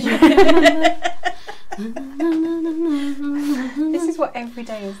 Do you remember? This is what every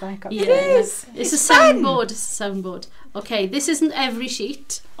day is like up Yeah, there. it's a soundboard. It's a soundboard. Okay, this isn't every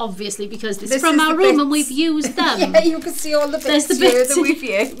sheet, obviously, because this is from our room and we've used them. Yeah, you can see all the bits, here that we've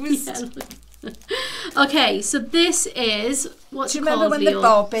used. Yeah. Okay, so this is what's Do you it remember called, when Leo? the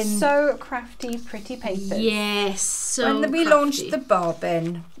bobbin? So Crafty Pretty Papers. Yes, so when we crafty. launched the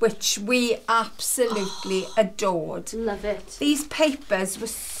bobbin, which we absolutely adored. Love it. These papers were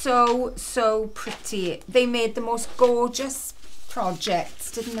so pretty. They made the most gorgeous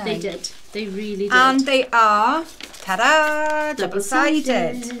projects, didn't they? They did. They really did. And they are, ta-da,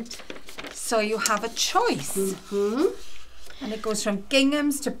 double-sided. So you have a choice. Mm-hmm. And it goes from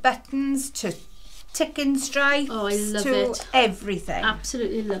ginghams to buttons to ticking stripes Oh, I love to it. everything.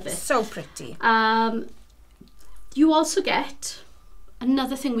 Absolutely love it. So pretty. You also get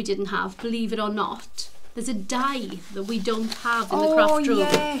another thing we didn't have, believe it or not. There's a die that we don't have in the craft room.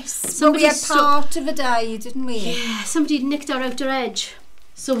 Oh, yes. Somebody well, we had part of a die, didn't we? Yeah, somebody nicked our outer edge.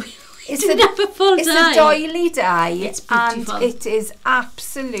 So we It's didn't have a full It's die. a doily die. It's beautiful. And it is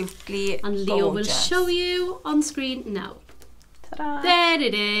absolutely And Leo gorgeous. will show you on screen now. Ta-da. There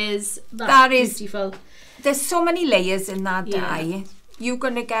it is. That is beautiful. There's so many layers in that Yeah. die. You're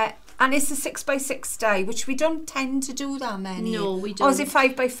going to get... And it's a 6x6 die, which we don't tend to do that many. No, we Or is don't. it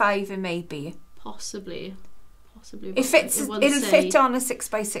 5x5 it may be? Possibly. It'll fit on a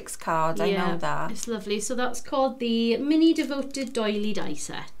 6x6 card, I know that. It's lovely. So that's called the Mini Devoted Doily Die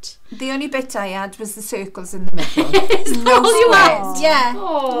Set. The only bit I had was the circles in the middle. No all you squares. had? Yeah,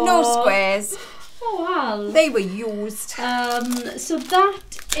 Aw. no squares. Oh, wow. They were used. So that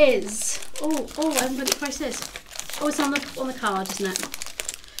is... Oh, I haven't got any prices. Oh, it's on the card, isn't it?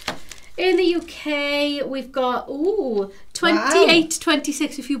 In the UK, we've got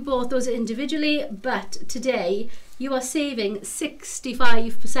 28.26 if you bought those individually, but today you are saving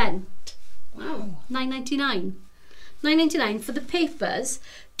 65%. Wow, $9.99. $9.99 for the papers,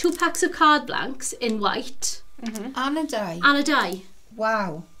 2 packs of card blanks in white, And a die. and a die.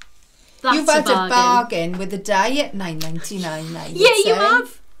 Wow. That's You've had a a bargain with a die at $9.99 now. Yeah, you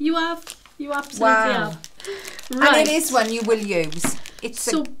have. You absolutely Wow. have. Right. And it is one you will use. It's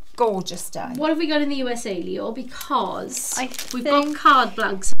So a gorgeous die. what have we got in the USA, Leo? Because we've got think- card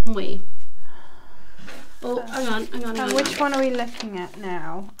blanks, haven't we? Oh, hang on. And which one are we looking at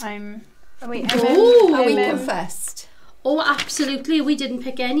now? Are we Oh, Are we MM? confessed? Oh, absolutely. We didn't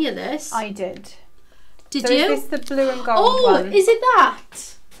pick any of this. I did. Did So you? is this the blue and gold Oh, one? is it that?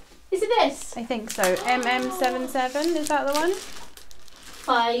 Is it this? I think so. MM77, is that the one?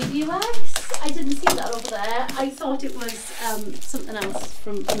 5 US. I didn't see that over there. I thought it was something else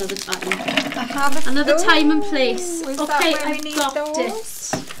from another time. I have Another time and place. Is Okay, that where we I've need got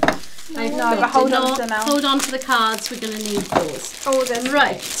those? it. I've No, got but hold it. on No, to them now. hold on to the cards. We're going to need those. Oh, there's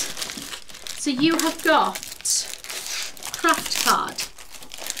Right. So you have got craft card.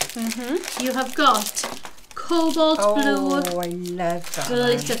 You have got cobalt blue I love that.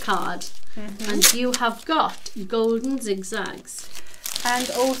 glitter card. And you have got golden zigzags.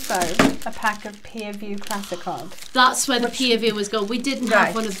 And also a pack of Peer View Classic cards. That's where the peer view was going. We didn't Right.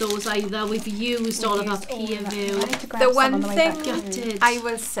 have one of those either. We've used all of our peer view. I need to grab The some one on the way thing back. Gutted. I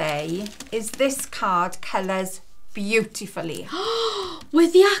will say is this card colours beautifully.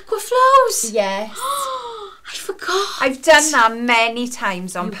 With the aqua flows. Yes. I forgot. I've done that many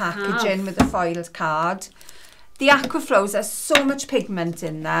times on You packaging have. with the foiled card. The aquaflows has so much pigment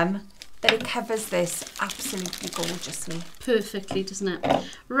in them that it covers this absolutely gorgeously. Perfectly, doesn't it?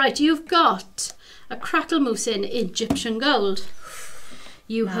 Right, you've got a crackle mousse in Egyptian gold.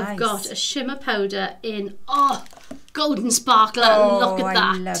 You have Nice. got a shimmer powder in golden sparkler. Look at I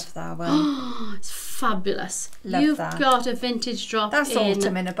that. love that one. It's fabulous. Love You've that. got a vintage drop That's in.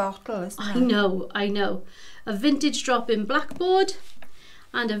 autumn in a bottle, isn't I it? know. A vintage drop in blackboard,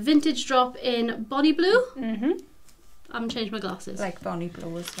 and a vintage drop in Bonnie Blue. Mm-hmm. I haven't changed my glasses. Like Bonnie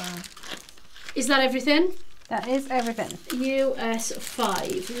Blue as well. Is that everything? That is everything. US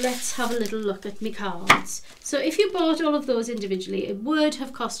 5. Let's have a little look at my cards. So if you bought all of those individually, it would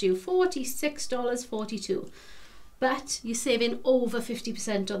have cost you $46.42. But you're saving over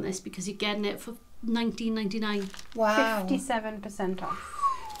 50% on this because you're getting it for $19.99. Wow. 57% off.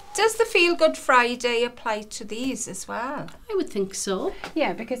 Does the Feel Good Friday apply to these as well? I would think so.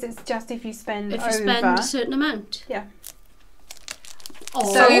 Yeah, because it's just if you spend If you over. spend a certain amount. Yeah.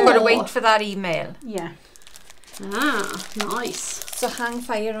 Oh. So you've got to wait for that email. Yeah. Ah, nice. So hang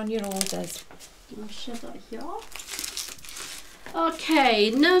fire on your orders. I'll shove that here.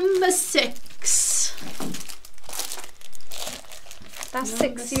 Okay, number 6. That's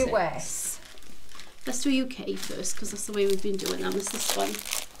Number 6 6. US. Let's do UK first because that's the way we've been doing them. Is this one?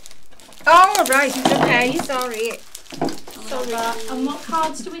 Oh, right. Okay, sorry. Sorry. And what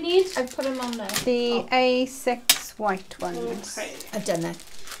cards do we need? I've put them on there. The A6 white ones. Okay. I've done it.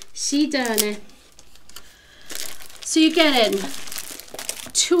 She done it. So you're getting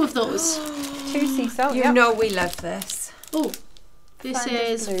 2 of those. 2 sea salt. You Yep. know we love this. Oh, this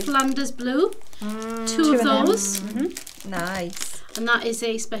Flanders is blue. Flanders Blue. 2 Two of of them. those. Nice. And that is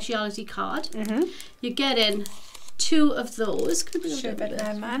a speciality card. Mm-hmm. You're getting 2 of those. Can we bring them Sherbet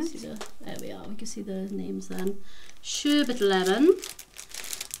down a bit? lemon. So we can see there we are. We can see the names then. Sherbet lemon.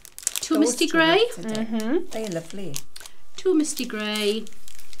 2 Misty Grey. Mm-hmm. They're lovely. 2 Misty Grey.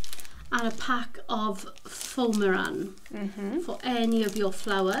 And a pack of Fomeran for any of your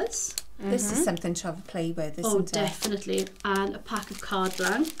flowers. This is something to have a play with, isn't Oh, it? definitely. And a pack of card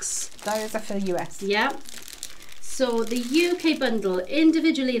blanks. Those are for the US. Yeah. So the UK bundle,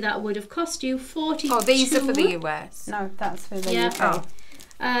 individually, that would have cost you 42. Oh, these are for the US. No, that's for the Yeah.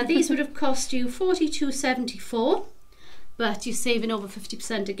 UK. These would have cost you $42.74, but you're saving over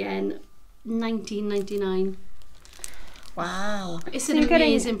 50% again, $19.99. Wow. It's So an you're getting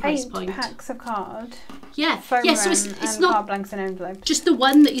amazing price 8 point. packs of card. Yeah, Foam yeah. So ran it's and not card blanks and envelope. just the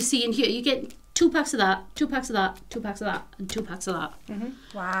one that you see in here. You get 2 packs of that, 2 packs of that, 2 packs of that, and 2 packs of that.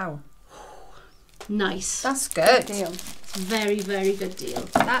 Wow. Nice. That's good. Deal. It's a very, very good deal.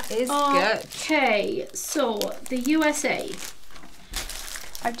 That is good. Okay, so the USA.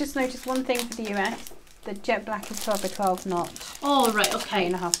 I've just noticed one thing for the US. The jet black is 12 by 12, not Oh, right,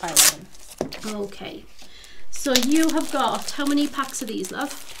 8.5 by 11. Okay. So you have got how many packs of these,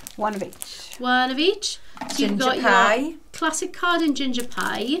 love? 1 of each. 1 of each. So you've Ginger got pie. your classic card in ginger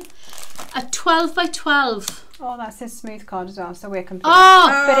pie. A 12 by 12. Oh, that's a smooth card as well, so we're complete.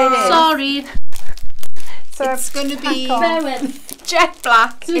 Oh, But it is. sorry. So It's going to be Bear with. jet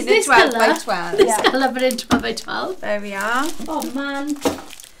black So is in a this 12 by colour? 12. This Yeah. colour, but in 12 by 12. There we are. Oh, man.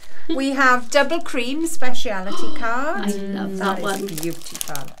 We have double cream speciality card. I love that That one. is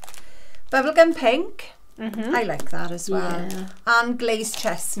beautiful. Bubblegum pink. Mm-hmm. I like that as well. Yeah. And glazed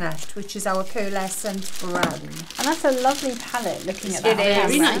chestnut, which is our pearlescent brown. And that's a lovely palette looking at It that. is.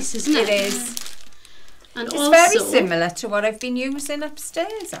 Very camera. nice, isn't it? It is. And It's also, very similar to what I've been using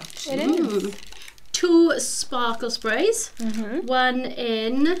upstairs, actually. It is. 2 sparkle sprays. Mm-hmm. 1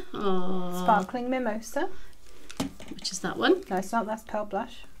 in, Sparkling mimosa. which is that one? No, it's not. That's pearl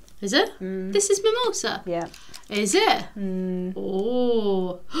blush. Is it? Mm. This is mimosa. Yeah. Is it? Mm.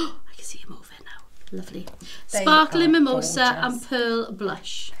 Oh, I can see you moving now. Lovely. They Sparkling are mimosa gorgeous. and pearl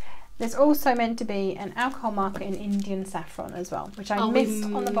blush. There's also meant to be an alcohol marker in Indian saffron as well, which I Oh, we missed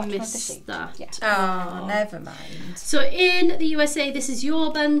on the bottom of the missed sheet. that. Yeah. Oh, never mind. So in the USA, this is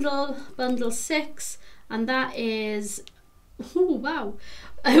your bundle, bundle 6, and that is, oh wow,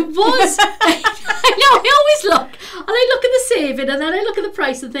 it was, I know, I always look, and I look at the saving, and then I look at the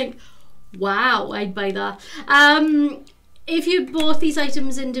price and think, wow, I'd buy that. If you bought these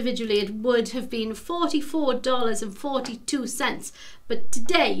items individually, it would have been $44.42, but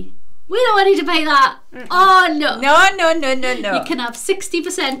today, we don't need to pay that. Oh no. No. You can have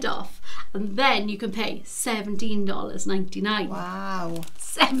 60% off, and then you can pay $17.99. Wow.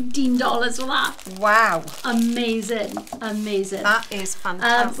 $17 for that. Wow. Amazing. That is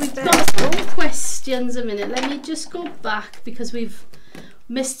fantastic. We've got more questions a minute. Let me just go back because we've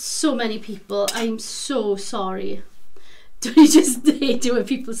missed so many people. I'm so sorry. Do you just hate it when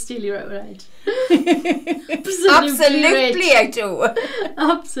people steal your outright? Absolutely, I do.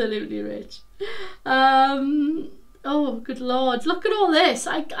 Absolutely rich. Oh, good Lord. Look at all this.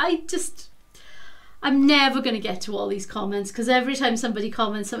 I'm never going to get to all these comments because every time somebody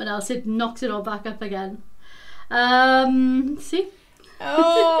comments something else, it knocks it all back up again. See?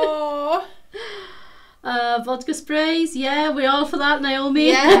 Oh. Vodka sprays. Yeah, we're all for that, Naomi.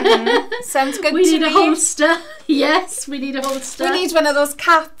 Yeah. Sounds good We to need me. a holster. Yes, we need a holster. We need one of those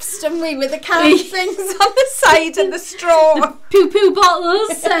caps, don't we, with the cap things on the side and the straw. Poo-poo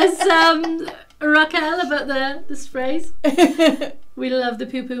bottles, says Raquel about the sprays. We love the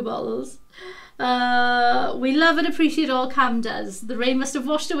poo-poo bottles. We love and appreciate all Cam does. The rain must have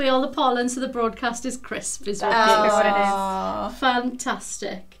washed away all the pollen, so the broadcast is crisp. Is what What it is.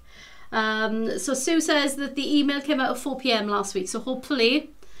 Fantastic. So Sue says that the email came out at 4 p.m. last week, so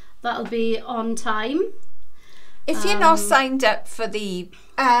hopefully that'll be on time. If you're not signed up for the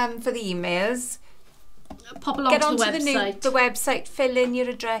emails, Pop along get to onto the website. the website, fill in your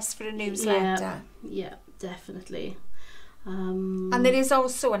address for a newsletter. Yeah, definitely. And there is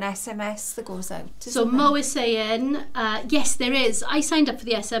also an SMS that goes out. So Mo is saying, yes, there is. I signed up for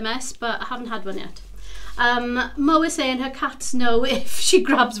the SMS, but I haven't had one yet. Mo is saying her cats know if she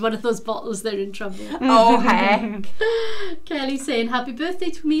grabs one of those bottles, they're in trouble. Oh, heck. Kelly's saying, happy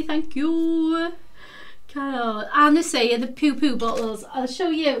birthday to me, thank you. Carol. Anna's saying the poo-poo bottles. I'll show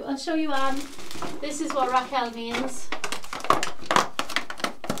you, Anne. This is what Raquel means.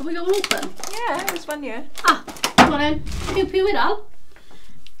 Have we got one open? Yeah, there's one here. Ah, come on in. Pew-pew it all.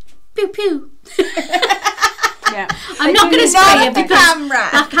 Pew-pew. Yeah. I'm not going to spray it the because camera.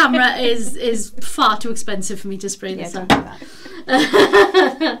 that camera is far too expensive for me to spray Yeah, this don't on. do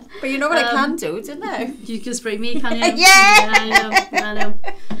that. But you know what I can do, don't I? You can spray me, can you? Yeah. I know.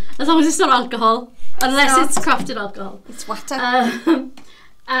 As long as it's not alcohol. Unless it's crafted alcohol. It's water.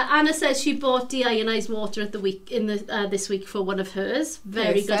 Anna says she bought deionized water at this week for one of hers.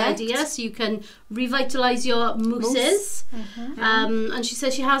 Very good Perfect. idea. So you can revitalise your mousses. And she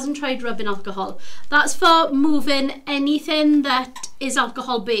says she hasn't tried rubbing alcohol. That's for moving anything that is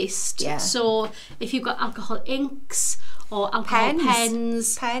alcohol based. Yeah. So if you've got alcohol inks or alcohol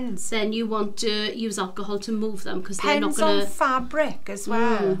pens, then you want to use alcohol to move them because they're not Pens going on to. fabric as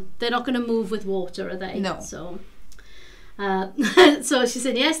well. They're not going to move with water, are they? No. So. So she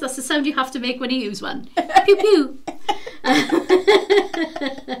said, yes, that's the sound you have to make when you use one. Pew pew.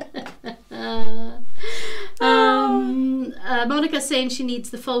 Monica's saying she needs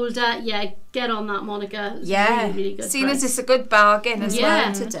the folder. Yeah, get on that, Monica. It's really, really good. Seeing as it's a good bargain as Yeah.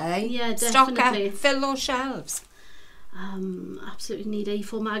 well today. Yeah, Stock definitely. up, fill those shelves. Absolutely need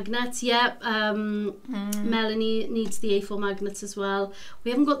A4 magnets. Yeah. Melanie needs the A4 magnets as well.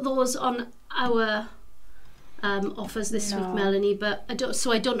 We haven't got those on our offers this week, Melanie, but I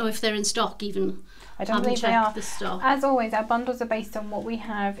don't know if they're in stock even. I don't Haven't believe they checked are. the stock. As always, our bundles are based on what we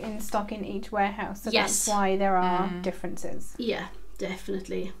have in stock in each warehouse, so Yes. that's why there are differences. Yeah,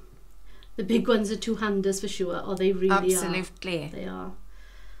 definitely. The big ones are two-handers for sure, or they really Absolutely. are. They are.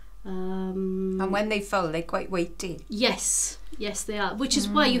 And when they fill, they're quite weighty. Yes, they are. Which is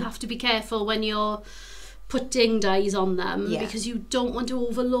why you have to be careful when you're putting dyes on them, because you don't want to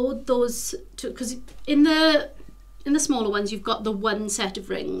overload those. Because in the smaller ones, you've got the one set of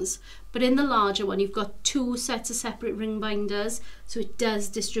rings, but in the larger one, you've got two sets of separate ring binders, so it does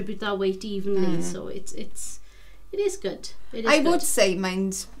distribute that weight evenly. So it is good. I would say,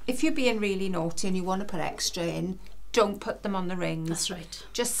 mind, if you're being really naughty and you want to put extra in, don't put them on the rings. That's right.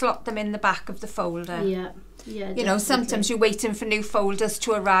 Just slot them in the back of the folder. Yeah. You know, sometimes you're waiting for new folders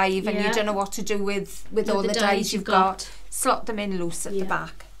to arrive and you don't know what to do with all the dies you've got. Slot them in loose at the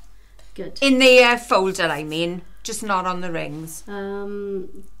back. Good. In the folder, I mean, just not on the rings.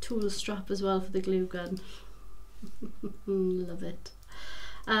 Tool strap as well for the glue gun. Love it.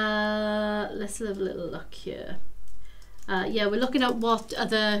 Let's have a little look here. We're looking at what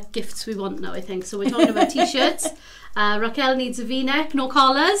other gifts we want now, I think. So we're talking about t-shirts. Raquel needs a v-neck, no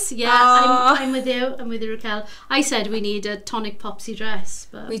collars. Yeah, I'm with you. I'm with you, Raquel. I said we need a Tonic Popsy dress.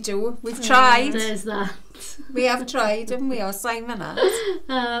 But We do. We've tried. there's that. We have tried, haven't we? Or Simon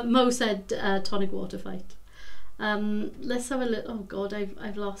has. Mo said Tonic Water Fight. Let's have a little. Oh God,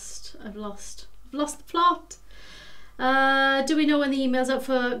 I've lost the plot. Do we know when the email's out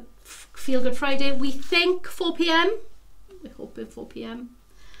for Feel Good Friday? We think 4 p.m. We hope at 4 p.m.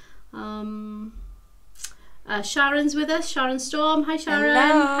 Sharon's with us. Sharon Storm. Hi Sharon.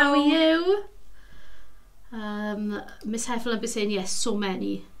 Hello. How are you? Miss Heffler is saying yes. So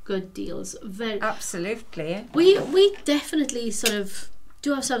many good deals. Very. Absolutely. We definitely sort of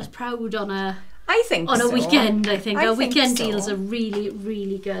do ourselves proud on a weekend. I think our weekend deals are really,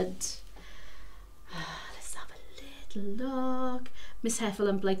 really good. Let's have a little look. Miss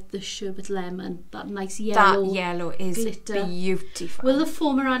Heffalump like the sherbet lemon, that nice yellow. That yellow is glitter. Beautiful. Will the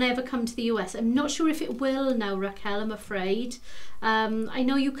Foameran ever come to the US? I'm not sure if it will now, Raquel, I'm afraid. I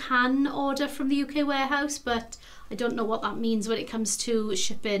know you can order from the UK warehouse, but I don't know what that means when it comes to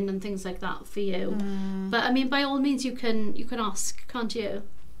shipping and things like that for you. But I mean, by all means, you can ask, can't you?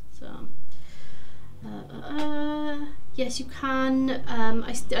 So, yes, you can.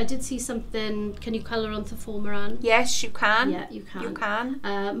 I did see something. Can you colour on the Foameran? Yes, you can. Yeah, you can. You can.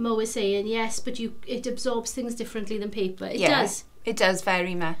 Mo is saying yes, but it absorbs things differently than paper. It does. It does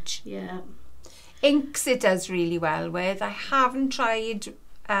very much. Yeah. Inks it does really well with. I haven't tried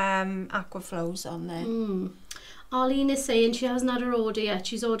Aquaflows on there. Arlene is saying she hasn't had her order yet.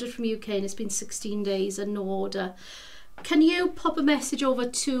 She's ordered from UK and it's been 16 days and no order. Can you pop a message over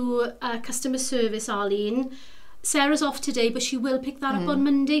to customer service, Arlene? Sarah's off today, but she will pick that up on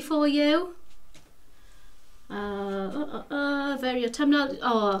Monday for you. Very autumnal.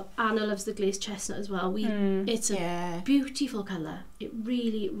 Oh, Anna loves the glazed chestnut as well. It's a beautiful colour. It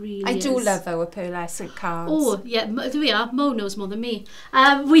really, really I is. do love our pearlescent cards. Oh, yeah, there we are. Mo knows more than me.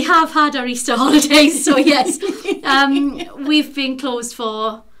 We have had our Easter holidays, so yes. We've been closed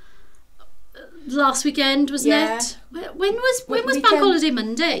for last weekend, wasn't it? When was Bank Holiday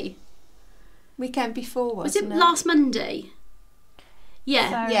Monday? Weekend before, Was it wasn't last Monday?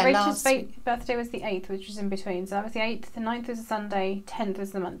 Yeah. So Yeah, Rachel's birthday was the 8th, which was in between. So that was the 8th, the 9th was the Sunday, 10th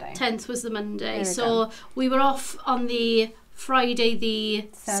was the Monday. 10th was the Monday. There We were off on the Friday the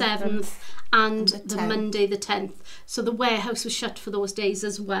 7th and the Monday the 10th. So the warehouse was shut for those days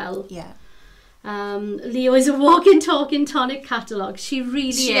as well. Yeah. Leo is a walking, talking tonic catalogue. She really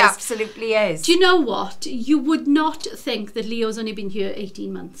is. She absolutely is. Do you know what? You would not think that Leo's only been here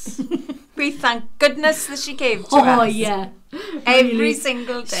 18 months. We thank goodness that she gave to us. Oh, yeah. Every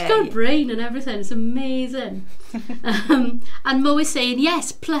single day. She's got a brain and everything. It's amazing. And Mo is saying,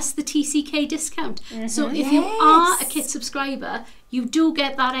 yes, plus the TCK discount. So if you are a kit subscriber, you do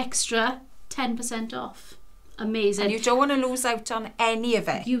get that extra 10% off. Amazing. And you don't want to lose out on any of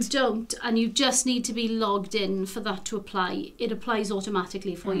it. You don't, and you just need to be logged in for that to apply. It applies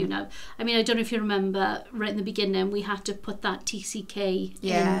automatically for you now. I mean, I don't know if you remember, right in the beginning, we had to put that TCK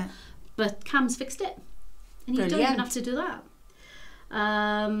in, but Cam's fixed it. And you don't even have to do that.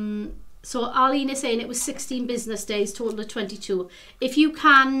 So Arlene is saying it was 16 business days, total of 22. If you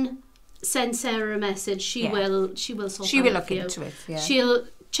can send Sarah a message, she will sort She that will out look for you. into it, yeah. She'll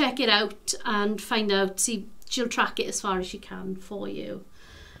check it out and find out, she'll track it as far as she can for you.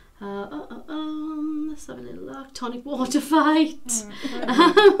 Let's have a little look. Tonic water fight.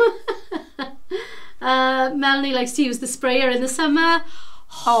 Melanie likes to use the sprayer in the summer.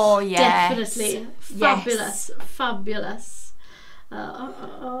 Oh, yes. Definitely. Fabulous. Fabulous.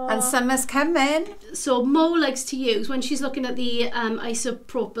 And summer's coming. So Mo likes to use, when she's looking at the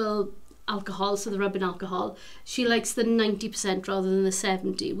isopropyl alcohol, so the rubbing alcohol, she likes the 90% rather than the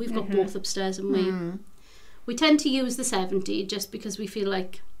 70. We've got both upstairs, and we tend to use the 70 just because we feel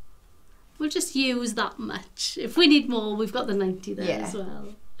like we'll just use that much. If we need more, we've got the 90 there as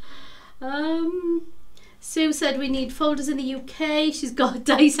well. Sue said we need folders in the UK. She's got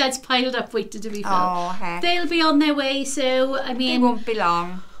die sets piled up waiting to be filled. Oh, heck. They'll be on their way, Sue. I mean, It won't be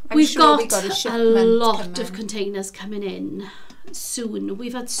long. We've got a a lot of containers coming in soon.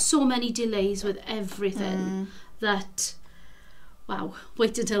 We've had so many delays with everything that, wow,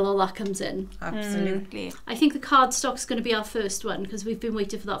 wait until all that comes in. Absolutely. I think the cardstock's going to be our first one because we've been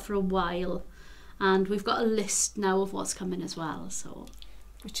waiting for that for a while, and we've got a list now of what's coming as well. So,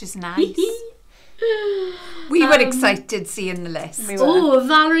 which is nice. We were excited seeing the list. We were. Oh,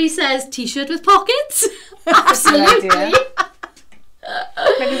 Valerie says t-shirt with pockets. Absolutely.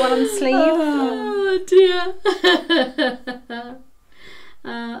 Maybe one on the sleeve. Oh dear.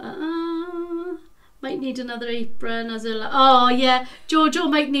 Might need another apron as a oh yeah, Jojo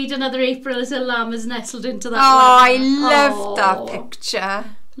might need another apron as a lamb is nestled into that I one. loved that picture.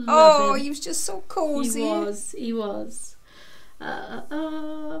 Love him. He was just so cosy. He was.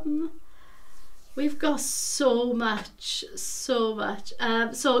 We've got so much. So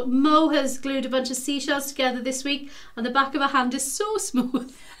Mo has glued a bunch of seashells together this week, and the back of her hand is so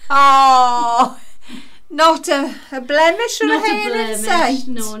smooth. Oh, not a blemish or Not a hair in sight.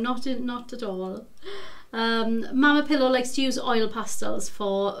 No, not at all. Mama Pillow likes to use oil pastels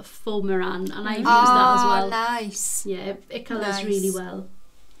for Foameran, and I've used that as well. Nice. Yeah, it colours really well.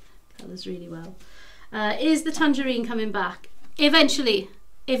 Is the tangerine coming back? Eventually,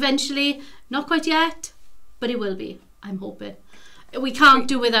 not quite yet, but it will be. I'm hoping. We can't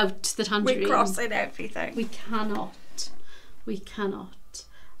do without the tangerine. We're crossing everything. We cannot.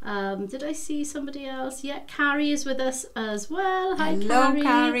 Did I see somebody else? Yeah, Carrie is with us as well. Hi, Hello,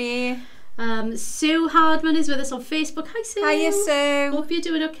 Carrie. Carrie. Sue Hardman is with us on Facebook. Hi, Sue. Hiya, Sue. Hope you're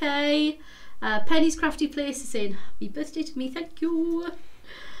doing okay. Penny's Crafty Place is saying, happy birthday to me, thank you.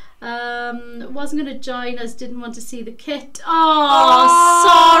 Wasn't going to join us, didn't want to see the kit. Oh,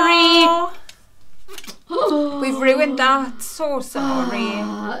 sorry. We've ruined that. So sorry.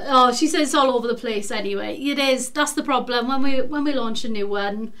 Oh, she says it's all over the place anyway. It is. That's the problem. When we launch a new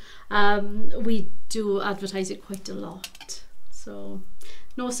one, we do advertise it quite a lot. So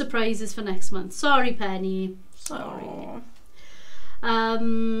no surprises for next month. Sorry, Penny. Sorry.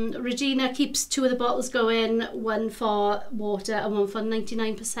 Aww. Regina keeps 2 of the bottles going, one for water and one for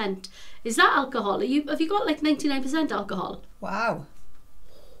 99%. Is that alcohol? Have you got like 99% alcohol? Wow.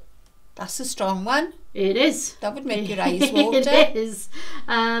 That's a strong one. It is. That would make your eyes water. It is.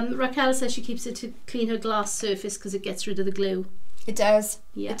 Raquel says she keeps it to clean her glass surface because it gets rid of the glue. It does.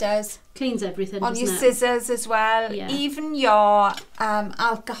 Yeah. It does. Cleans everything. On your doesn't it? scissors as well. Yeah. Even your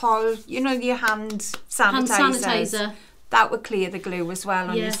alcohol, you know, your hand sanitizer. That would clear the glue as well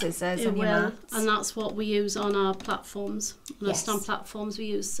on your scissors and your mats. And that's what we use on our platforms. On our stamp platforms, we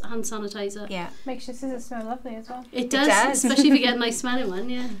use hand sanitizer. Yeah. Makes your scissors smell lovely as well. It does. Especially if you get a nice smelling one,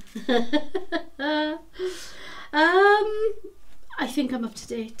 yeah. I think I'm up to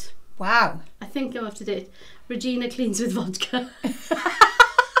date. Wow. I think I'm up to date. Regina cleans with vodka.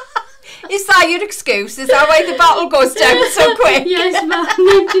 Is that your excuse? Is that why the bottle goes down so quick? Yes, ma'am.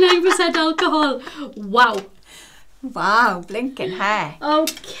 99% alcohol. Wow. Wow, blinking hair.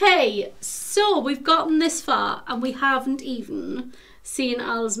 Okay, so we've gotten this far and we haven't even seen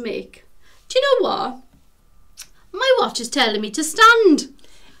Al's make. Do you know what? My watch is telling me to stand.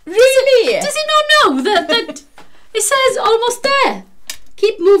 Really? Does it not know that it says almost there?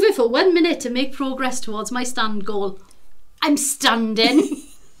 Keep moving for 1 minute to make progress towards my stand goal. I'm standing.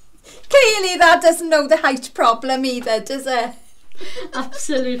 Clearly that doesn't know the height problem either, does it?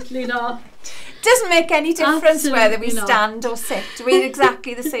 Absolutely not. Doesn't make any difference Absolutely whether we not. stand or sit. We're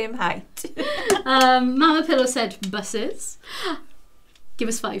exactly the same height. Mama Pillow said buses. Give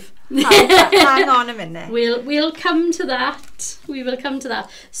us 5. Hang on a minute. We'll come to that. We will come to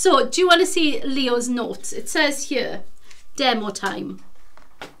that. So, do you want to see Leo's notes? It says here, demo time.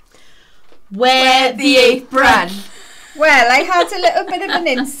 Wear the apron. Well, I had a little bit of an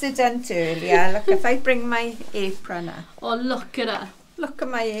incident earlier. Look, if I bring my apron up. Oh, look at her. Look at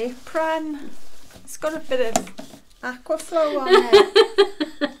my apron. It's got a bit of aquaflow on it.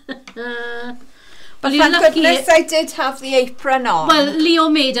 But thank goodness I did have the apron on. Well, Leo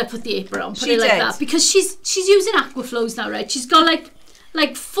made her put the apron on. Put it like did. that because she's using aquaflows now, right? She's got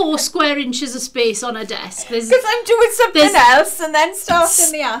like 4 square inches of space on her desk. Because I'm doing something else and then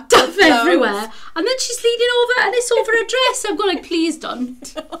starting the aquaflows. Stuff everywhere. And then she's leaning over and it's over her dress. I'm going like, please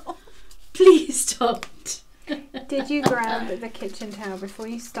don't. Please don't. Did you grab the kitchen towel before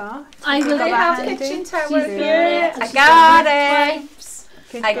you start? I will have handy? kitchen towel She's here. got I got it.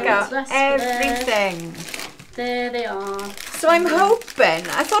 Good, I good. got That's everything. There they are. So I'm hoping,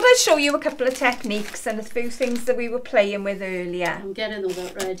 I thought I'd show you a couple of techniques and a few things that we were playing with earlier. I'm getting all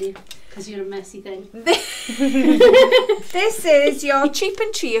that ready because you're a messy thing. This is your cheap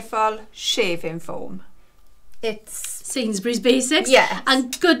and cheerful shaving foam. It's Sainsbury's Basics. Yes.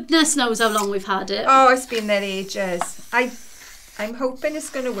 And goodness knows how long we've had it. Oh, it's been there ages. I'm hoping it's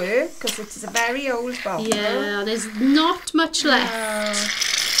going to work because it's a very old bottle. Yeah, there's not much left.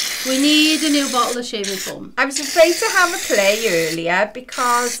 We need a new bottle of shaving foam. I was afraid to have a play earlier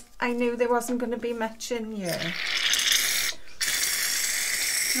because I knew there wasn't going to be much in here.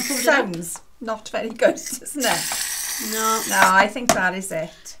 Sounds not very good, doesn't it? No. No, I think that is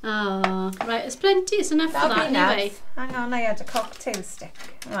it. Oh, right, it's plenty. It's enough That'll for that be enough. anyway. Hang on, I had a cocktail stick.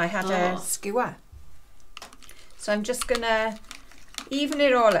 Oh, I had a skewer. So I'm just going to even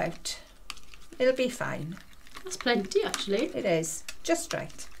it all out. It'll be fine. That's plenty, actually. It is. Just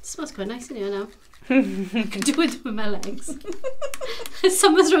right. It smells quite nice in here now. I can do it with my legs.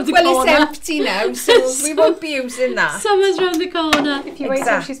 Summer's round the corner. Well, it's empty now, so we won't be using that. Summer's round the corner. If you wait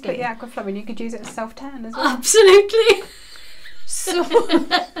till she's put the aquaflow in, you could use it as self-tan as well. Absolutely. So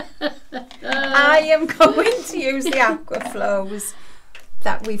I am going to use the aquaflows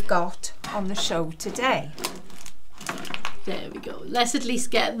that we've got on the show today. There we go. Let's at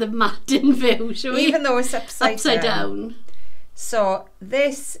least get the mat in view, shall we? Even though it's upside down. So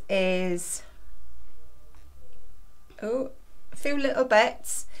this is a few little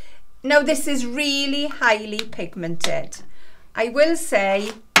bits. Now this is really highly pigmented. I will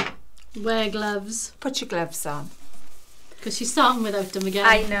say, wear gloves. put your gloves on. Because she's starting without them again.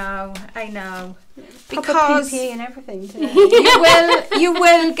 I know. Proper Because PP and everything today. you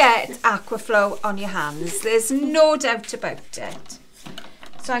will get Aquaflow on your hands. There's no doubt about it.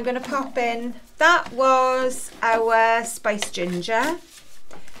 So I'm going to pop in. That was our spiced ginger.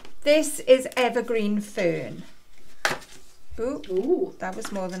 This is evergreen fern. Ooh, that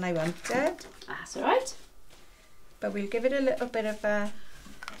was more than I wanted. That's all right. But we'll give it a little bit of a...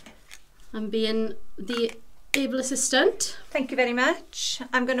 I'm being the able assistant. Thank you very much.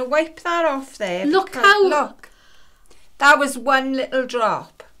 I'm going to wipe that off there. Look how... Look. That was one little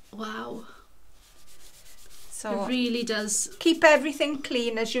drop. Wow. So it really does. Keep everything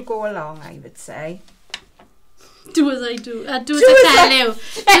clean as you go along, I would say. Do as I do. Do as I tell you.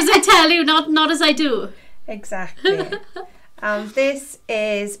 Do as I tell you, not as I do. Exactly. This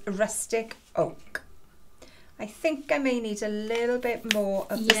is rustic oak. I think I may need a little bit more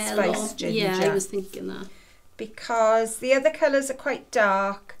of the spiced ginger. Yeah, I was thinking that. Because the other colours are quite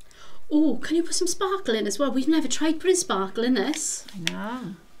dark. Oh, can you put some sparkle in as well? We've never tried putting sparkle in this. I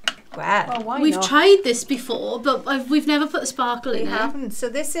know. Well, why we've not? tried this before, but we've never put the sparkle in we it. haven't. So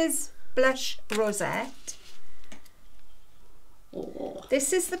this is blush rosette. Oh,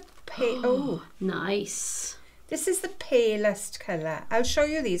 This is the nice. This is the palest colour. I'll show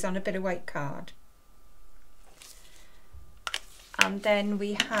you these on a bit of white card. And then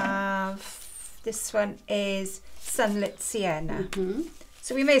we have, this one is Sunlit Sienna.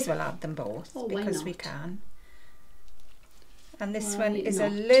 So we may as well add them both because we can. And this one is a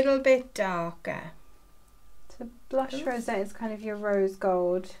little bit darker. So blush rosette is kind of your rose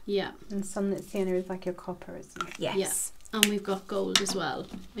gold. Yeah. And Sunlit Sienna is like your copper, isn't it? Yes. Yeah. And we've got gold as well.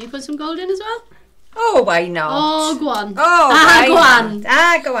 Will you put some gold in as well? Oh, why not? Oh, go on. Oh,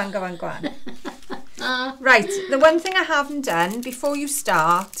 go on. Go on. Right, the one thing I haven't done before you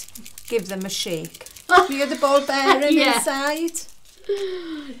start, give them a shake. Hear the ball bearing inside?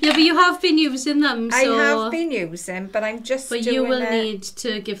 Yeah, but you have been using them. So I have been using, but I'm just But doing you will need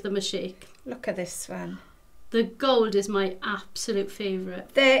to give them a shake. Look at this one. The gold is my absolute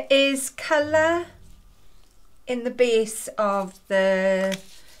favourite. There is colour in the base of the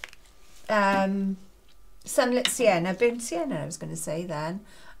Sunlit Sienna, burnt sienna I was going to say then,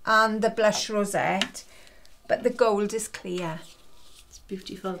 and the blush rosette, but the gold is clear. It's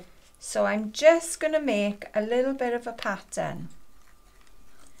beautiful. So I'm just going to make a little bit of a pattern.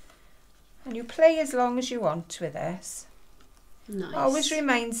 And you play as long as you want with this. Nice. Always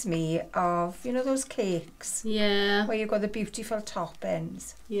reminds me of, you know, those cakes Yeah. where you've got the beautiful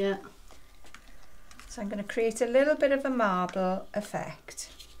toppings. Yeah. So I'm going to create a little bit of a marble effect.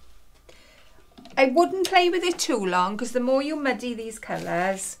 I wouldn't play with it too long because the more you muddy these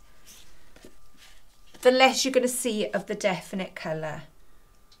colours, the less you're going to see of the definite colour.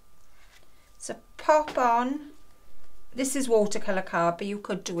 So pop on. This is watercolour card, but you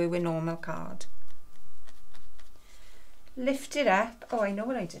could do it with normal card. Lift it up. Oh, I know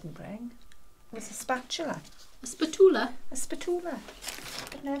what I didn't bring. It was a spatula. A spatula? A spatula.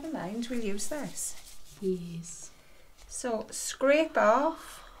 But never mind, we'll use this. Yes. So scrape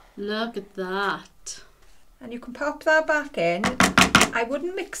off. Look at that. And you can pop that back in. I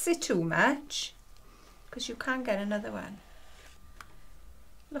wouldn't mix it too much because you can get another one.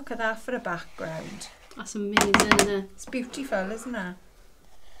 Look at that for a background. That's amazing, isn't it? It's beautiful, isn't it?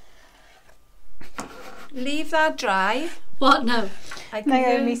 Leave that dry. What now?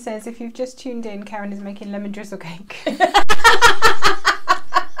 Naomi says, if you've just tuned in, Karen is making lemon drizzle cake.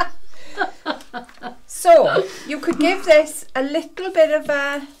 So you could give this a little bit of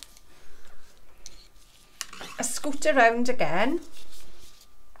a scoot around again.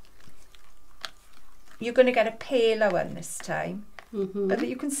 You're going to get a paler one this time. But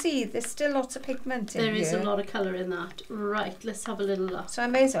you can see there's still lots of pigment in here. There is a lot of colour in that. Right, let's have a little look. So I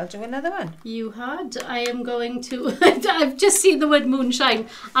may as well do another one. You had. I am going to... I've just seen the word moonshine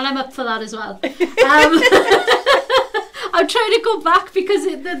and I'm up for that as well. I'm trying to go back because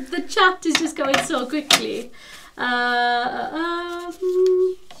the chat is just going so quickly.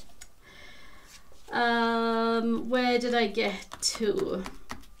 Where did I get to?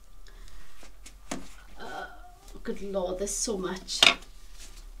 Good Lord, there's so much.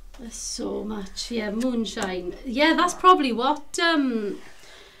 There's so much. Yeah, moonshine. Yeah, that's probably what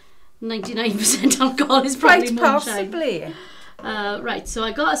 99% alcohol is probably Quite moonshine. possibly. Right, so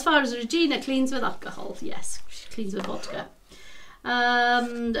I got as far as Regina cleans with alcohol. Yes, she cleans with vodka.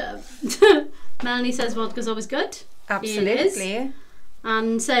 Melanie says vodka's always good. Absolutely.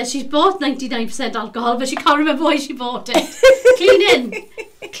 And says she's bought 99% alcohol, but she can't remember why she bought it.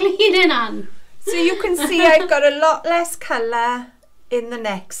 Clean in, Anne. So you can see I've got a lot less colour in the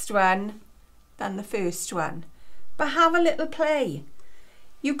next one than the first one. but have a little play.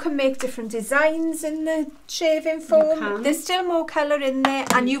 You can make different designs in the shaving foam. There's still more colour in there,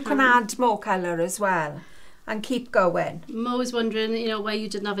 and you can add more colour as well and keep going. Mo was wondering, you know, why you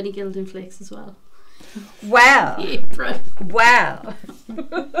didn't have any gilding flakes as well. Well, well.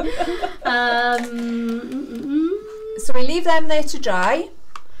 So we leave them there to dry.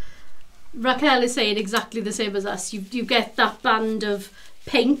 Raquel is saying exactly the same as us. You get that band of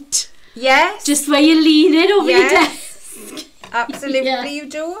paint. Yes. Just where you lean it over your desk. Absolutely, you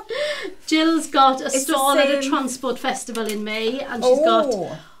do. Jill's got a stall at a transport festival in May, and she's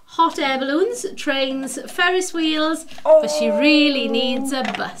got hot air balloons, trains, Ferris wheels, but she really needs a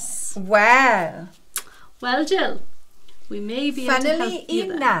bus. Well, Jill, we may be able to help you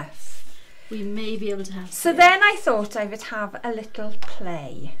there. enough. We may be able to help So you. then I thought I would have a little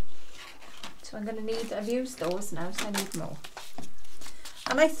play. So I'm going to need, I've used those now, so I need more.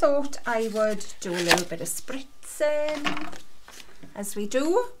 And I thought I would do a little bit of spritzing, as we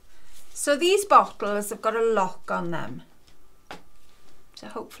do. So these bottles have got a lock on them. So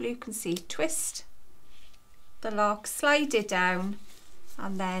hopefully you can see, twist the lock, slide it down,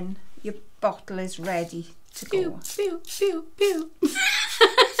 and then your bottle is ready to go. Pew, pew, pew.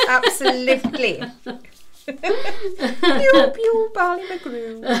 Absolutely. Pew, pew, Barley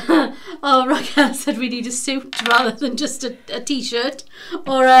McGrew. Oh, Raquel said we need a suit rather than just a t-shirt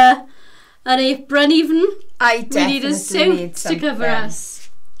or an apron even. I definitely we need a suit to cover us.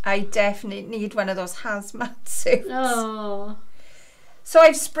 I definitely need one of those hazmat suits. Oh. So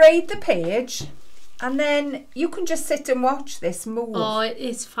I've sprayed the page, and then you can just sit and watch this move. Oh, it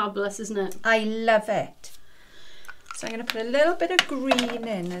is fabulous, isn't it? I love it. So I'm going to put a little bit of green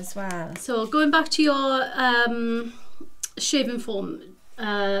in as well. So going back to your shaving foam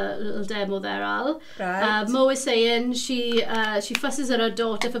little demo there, Al. Right. Mo is saying she fusses at her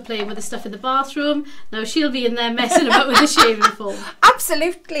daughter for playing with the stuff in the bathroom. Now she'll be in there messing about with the shaving foam.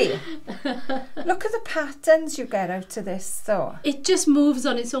 Absolutely. Look at the patterns you get out of this, though. It just moves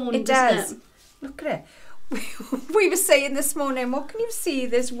on its own. It does. Look at it. We were saying this morning, what can you see?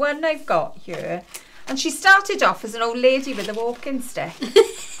 There's one I've got here. And she started off as an old lady with a walking stick.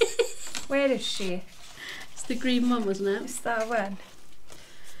 Where is she? It's the green one, wasn't it? It's that one.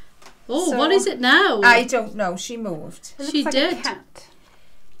 Oh, so, what is it now? I don't know. She moved. She did. Like a cat.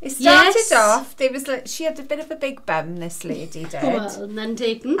 It started off, there was like, she had a bit of a big bum, this lady did. Well, and then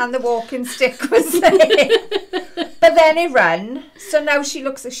taken. And the walking stick was there. But then it ran. So now she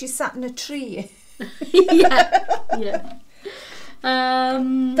looks like she's sat in a tree. Yeah.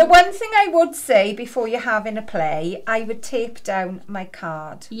 The one thing I would say before you're having a play, I would tape down my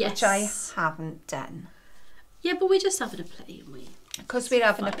card, which I haven't done. Yeah, but we're just having a play, aren't we? Because we're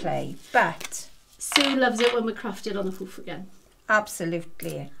having a play, but Sue loves it when we're crafted on the hoof again.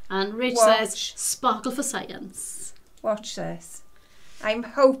 Absolutely. And Rich says, sparkle for science. Watch this. I'm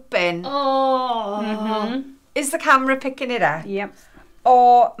hoping. Oh. Is the camera picking it up? Yep.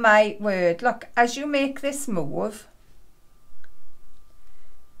 Oh my word. Look, as you make this move,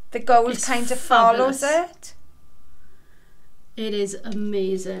 the gold kind of follows it. It is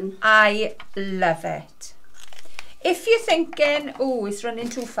amazing. I love it. If you're thinking, oh, it's running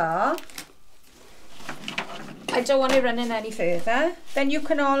too far, I don't want it running any further, then you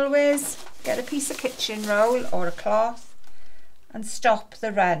can always get a piece of kitchen roll or a cloth and stop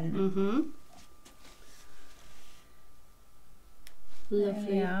the run.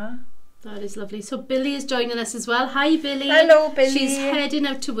 Lovely. Yeah. That is lovely. So Billy is joining us as well. Hi, Billy. Hello, Billy. She's heading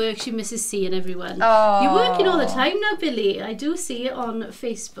out to work. She misses seeing everyone. Oh. You're working all the time now, Billy. I do see it on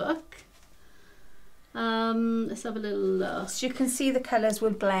Facebook. Let's have a little look. So you can see the colours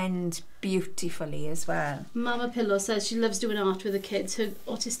will blend beautifully as well. Mama Pillow says she loves doing art with the kids. Her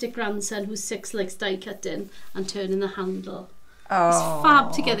autistic grandson, who's 6, likes die cutting and turning the handle. Oh. It's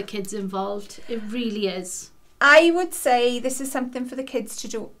fab to get the kids involved. It really is. I would say this is something for the kids to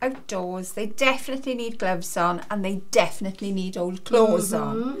do outdoors. They definitely need gloves on, and they definitely need old clothes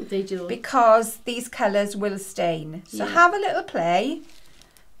on. They do. Because these colours will stain. So have a little play.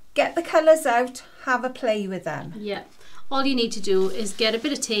 Get the colours out, have a play with them. Yeah. All you need to do is get a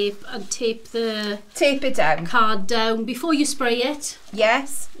bit of tape and tape it down. Card down before you spray it.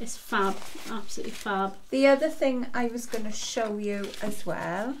 Yes. It's fab. Absolutely fab. The other thing I was going to show you as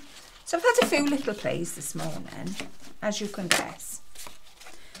well. So I've had a few little plays this morning, as you can guess.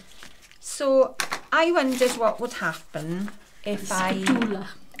 So I wondered what would happen if Spatula.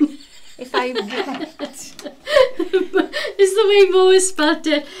 If I it's the way Mo has spelled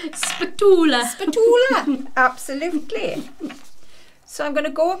it. Spatula. Spatula. Absolutely. So I'm going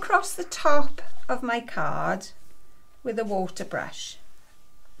to go across the top of my card with a water brush.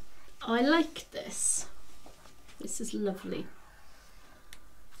 I like this. this is lovely.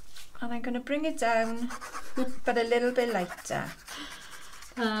 And I'm going to bring it down, but a little bit lighter.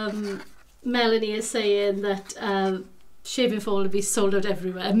 Melanie is saying that shaving foam will be sold out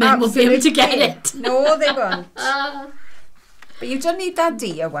everywhere. Men won't be able to get it. No, they won't. But you don't need that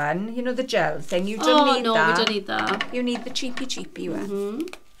dear one. You know, the gel thing. You don't need that. No, we don't need that. You need the cheapy one.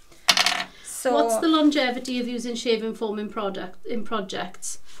 So, what's the longevity of using shaving foam in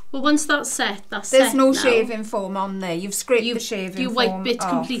projects? Well, once that's set, there's set no now. shaving foam on there. You've scraped the shaving foam You wipe it off.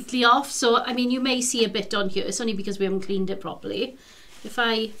 completely off. So, I mean, you may see a bit on here. It's only because we haven't cleaned it properly. If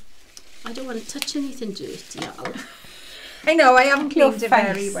I don't want to touch anything dirty, Al. I know, I haven't cleaned it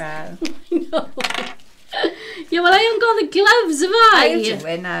very well. No. Yeah, well, I haven't got the gloves, have I? I'll do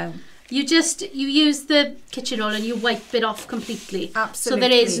it now. You use the kitchen roll and you wipe it off completely. Absolutely. So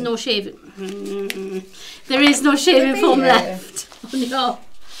there is no shaving. There is no shaving foam left. Oh, no.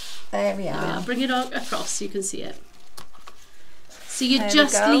 There we are. Yeah, bring it across so you can see it. So you're There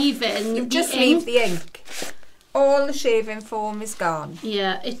just we go. leaving You just the leave ink. the ink. All the shaving foam is gone.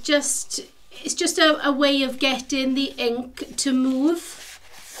 Yeah, it's just a way of getting the ink to move.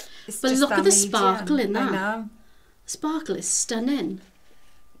 It's But just look that at the medium. sparkle in that. I know. Sparkle is stunning.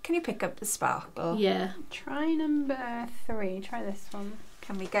 Can you pick up the sparkle? Yeah. Try number 3. Try this one.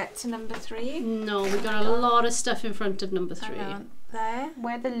 Can we get to number 3? No, we got a lot of stuff in front of number 3. Hang on. There.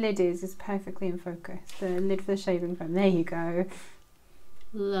 Where the lid is perfectly in focus. The lid for the shaving foam. There you go.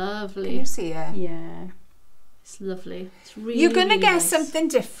 Lovely. Can you see it? Yeah. It's lovely. It's really, You're going to really get nice. something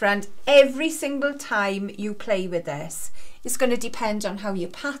different every single time you play with this. It's going to depend on how your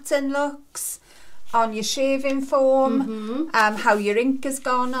pattern looks, on your shaving foam, how your ink has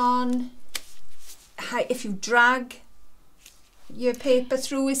gone on. If you drag your paper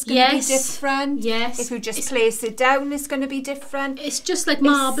through, it's going to be different. Yes. If you just place it down, it's going to be different. It's just like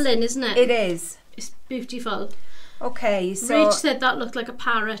marbling, isn't it? It is. It's beautiful. Okay, so... Rach said that looked like a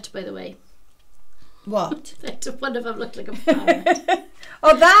parrot, by the way. What? One of them looked like a parrot.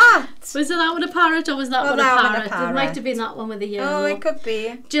 Oh, that! Was that one a parrot or was that one a that one a parrot? It parrot. might have been that one with the yellow. Oh, it could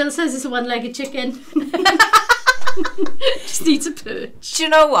be. Jill says it's a one-legged chicken. Just needs a perch. Do you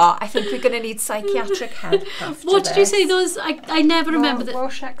know what? I think we're going to need psychiatric help after What did you say this. those? I never remember the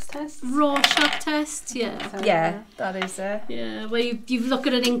Rorschach's test. Rorschach test. Yeah. Yeah, that is it. Yeah, where you look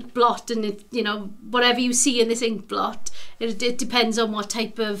at an ink blot and it, you know, whatever you see in this ink blot, it depends on what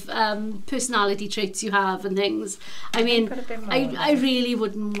type of personality traits you have and things. I mean, Could have been more, I really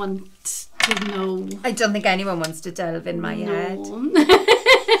wouldn't want to know. I don't think anyone wants to delve in my head. No.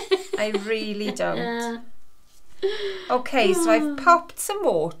 I really don't. Okay, so I've popped some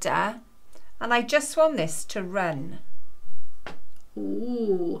water and I just want this to run.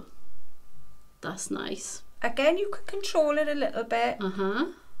 Ooh, that's nice. Again, you could control it a little bit, Uh-huh.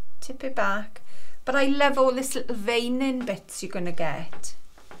 tip it back. But I love all this little veining bits you're going to get.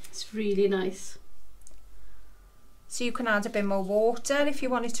 It's really nice. So you can add a bit more water if you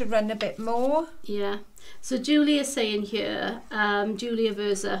want it to run a bit more. Yeah. So Julie is saying here, Julia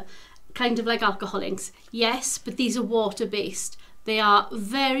Versa, kind of like alcohol inks. Yes, but these are water-based. They are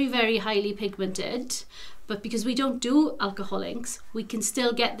very, very highly pigmented, but because we don't do alcohol inks, we can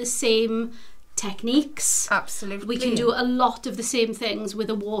still get the same techniques. Absolutely. We can do a lot of the same things with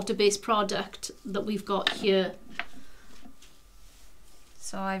a water-based product that we've got here.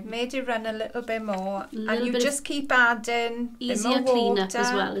 So I've made it run a little bit more, and Little you bit just keep adding Easier bit more cleanup water.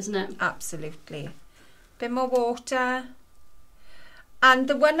 as well, isn't it? Absolutely. Bit more water. And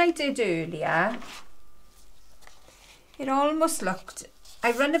the one I did earlier, it almost looked,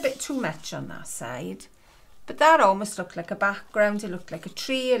 I run a bit too much on that side, but that almost looked like a background. It looked like a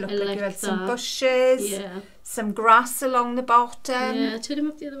tree. It looked like you had some that. bushes, Yeah. some grass along the bottom. Yeah, turn him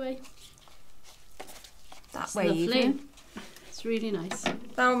up the other way. That It's way lovely. even. It's really nice.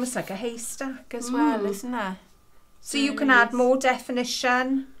 They're almost like a haystack as well, isn't it? So you Very can add nice. more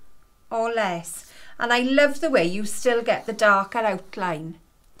definition or less. And I love the way you still get the darker outline.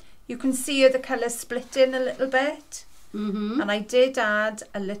 You can see the colours split in a little bit. Mm-hmm. And I did add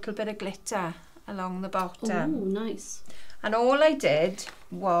a little bit of glitter along the bottom. Oh, nice. And all I did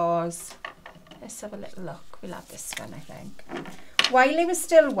was, let's have a little look. We'll have this one, I think. While it was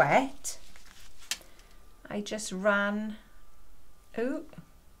still wet, I just ran a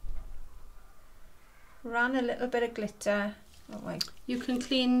little bit of glitter. Oh, wait. You can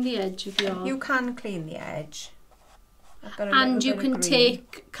clean the edge of your... You can clean the edge. I've got a and little you bit can of green.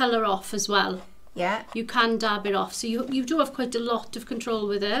 take colour off as well. Yeah. You can dab it off. So you do have quite a lot of control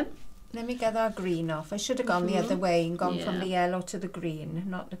with it. Let me get that green off. I should have gone the other way and gone from Yeah. the yellow to the green,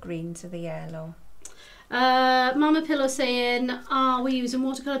 not the green to the yellow. Mama Pillow saying, are we using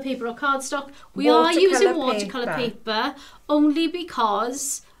watercolour paper or cardstock? We are using watercolour paper only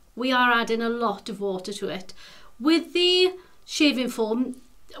because we are adding a lot of water to it. With the shaving foam,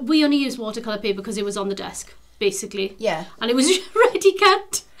 we only used watercolour paper because it was on the desk, basically. Yeah. And it was ready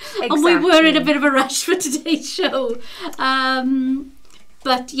cut. Exactly. And we were in a bit of a rush for today's show.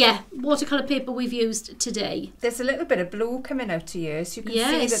 But yeah, watercolour paper we've used today. There's a little bit of blue coming out to you, so you can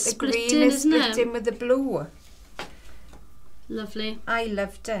see that the green is split in with the blue. Lovely. I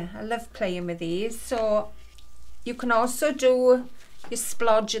loved it. I love playing with these. So you can also do your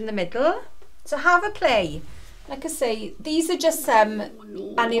splodge in the middle. So have a play. Like I say, these are just some,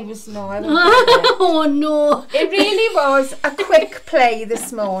 and it was oh no! It really was a quick play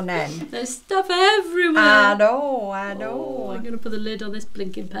this morning. There's stuff everywhere. I know. Oh, I'm going to put the lid on this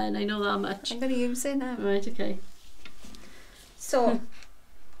blinking pen, I know that much. I'm going to use it now. Right, okay. So,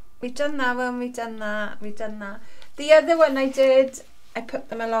 we've done that one, we've done that. The other one I did, I put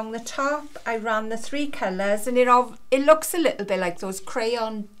them along the top, I ran the 3 colours, and it looks a little bit like those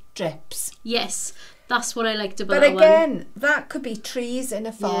crayon drips. Yes. That's what I liked about that one. But again, that could be trees in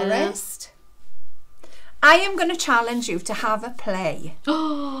a forest. Yeah. I am going to challenge you to have a play.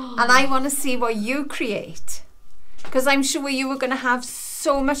 And I want to see what you create. Because I'm sure you are going to have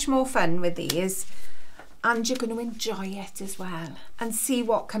so much more fun with these. And you're going to enjoy it as well. And see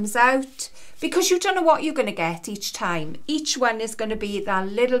what comes out. Because you don't know what you're going to get each time. Each one is going to be that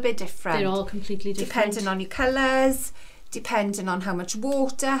little bit different. They're all completely different. Depending on your colours. Depending on how much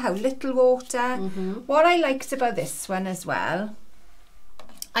water, how little water. What I liked about this one as well,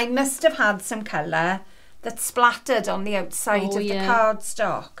 I must have had some colour that splattered on the outside of the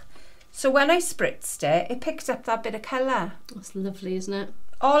cardstock. So when I spritzed it, it picked up that bit of colour. That's lovely, isn't it?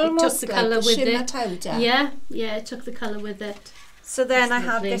 Almost it took the like colour with shimmer it. Powder. Yeah, it took the colour with it. So then I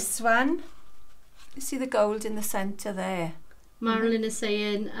had this one. You see the gold in the centre there? Marilyn is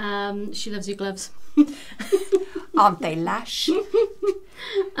saying she loves your gloves. Aren't they lush?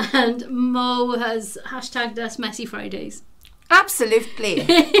 And Mo has hashtagged us Messy Fridays. Absolutely.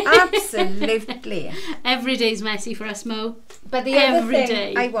 Absolutely. Every day's messy for us, Mo. But the other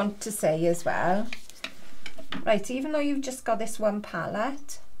thing I want to say as well, right, even though you've just got this one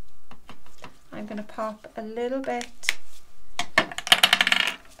palette, I'm going to pop a little bit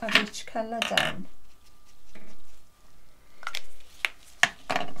of each colour down.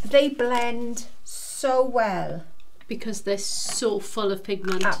 They blend so well. Because they're so full of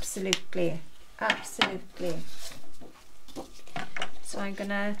pigment. Absolutely. Absolutely. So I'm going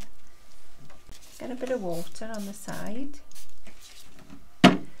to get a bit of water on the side.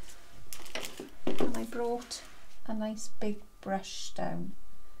 And I brought a nice big brush down.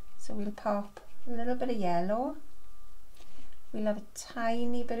 So we'll pop a little bit of yellow. We'll have a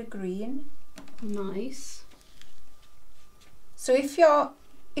tiny bit of green. Nice. So if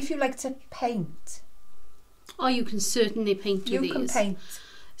you like to paint. Oh, you can certainly paint with these. You can paint.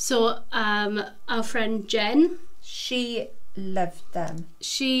 So our friend Jen. She loved them.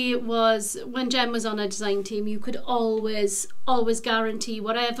 She was, when Jen was on her design team, you could always guarantee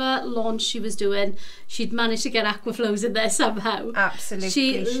whatever launch she was doing, she'd manage to get Aquaflows in there somehow. Absolutely.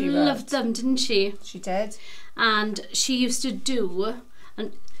 She loved them, didn't she? She did. And she used to do,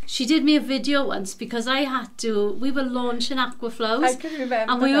 and she did me a video once because we were launching Aquaflows. I can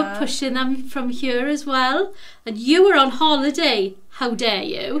remember. And we were pushing them from here as well. And you were on holiday. How dare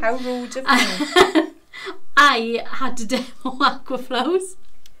you? How rude of me. I had to demo Aquaflows.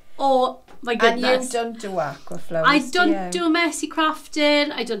 Oh my goodness. And you don't do Aquaflows. I don't do messy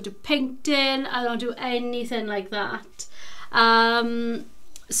crafting. I don't do painting. I don't do anything like that.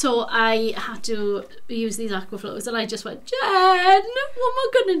 So I had to use these Aquaflows and I just went, Jen, what am I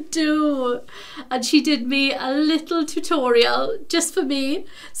going to do? And she did me a little tutorial just for me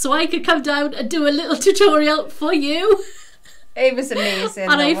so I could come down and do a little tutorial for you. It was amazing.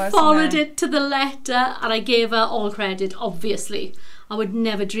 And I followed it to the letter and I gave her all credit, obviously. I would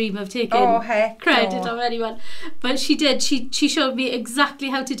never dream of taking credit of anyone. But she did. She showed me exactly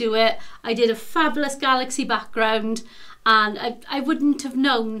how to do it. I did a fabulous galaxy background. And I wouldn't have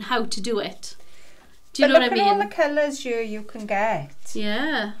known how to do it. Do you know what I mean? But look at all the colours you can get.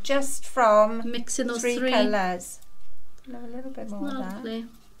 Yeah. Just from mixing those three colours. A little bit more of that.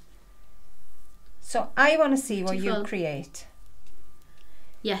 So I want to see what you create.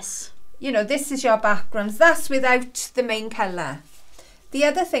 Yes. You know, this is your backgrounds. That's without the main colour. The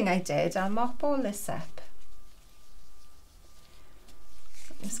other thing I did, I'll mop all this up.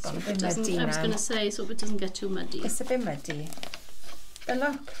 It's got a bit muddy now. I was going to say, so it doesn't get too muddy. It's a bit muddy. But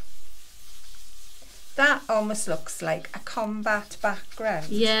look. That almost looks like a combat background.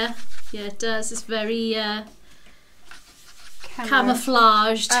 Yeah, yeah, it does. It's very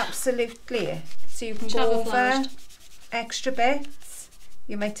camouflaged. Absolutely. So you can go over extra bits.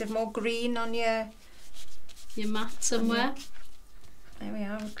 You might have more green on your mat somewhere. There we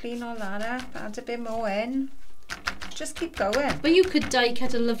are. We'll clean all that up. Add a bit more in. Just keep going. But you could die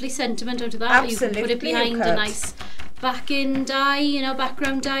cut a lovely sentiment out of that. Absolutely, you could put it behind a nice backing dye, you know,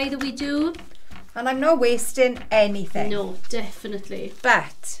 background dye that we do. And I'm not wasting anything. No, definitely.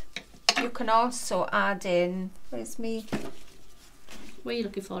 But you can also add in, where's me? What are you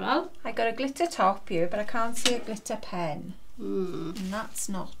looking for, Al? I got a glitter top here, but I can't see a glitter pen. Mm. And that's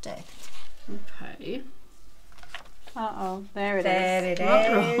not it. Okay. Uh-oh, there it is. There it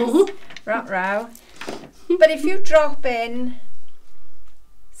Ruh-roh. is. Ruh-roh. But if you drop in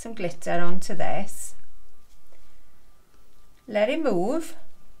some glitter onto this, let it move.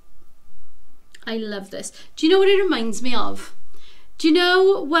 I love this. Do you know what it reminds me of? Do you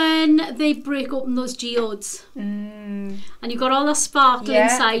know when they break open those geodes and you've got all that sparkle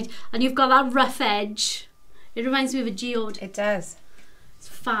inside and you've got that rough edge? It reminds me of a geode. It does. It's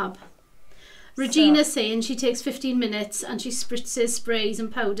fab. Regina's saying she takes 15 minutes and she spritzes, sprays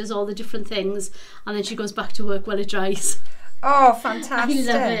and powders all the different things, and then she goes back to work while it dries. Oh, fantastic.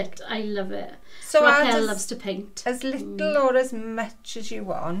 I love it. I love it. So Raquel loves to paint. As little or as much as you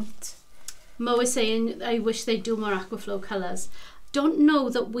want. Mo is saying, I wish they'd do more Aquaflow colours. Don't know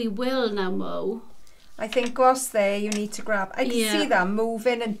that we will now, Mo. I think whilst there you need to grab. I can see that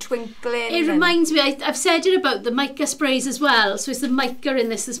moving and twinkling. It reminds me, I've said it about the mica sprays as well. So it's the mica in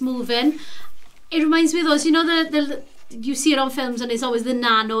this that's moving. It reminds me of those, you know, the you see it on films and there's always the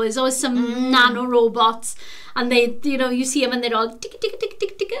nano, there's always some nano robots, and they, you know, you see them and they're all tick tick tick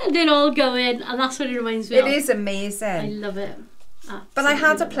tick tick and they're all going, and that's what it reminds me of. It is amazing. I love it. Absolutely. But I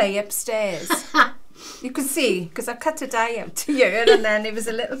had a play upstairs. You can see, because I cut a die out here and then it was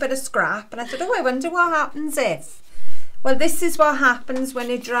a little bit of scrap, and I thought, oh, I wonder what happens if. Well, this is what happens when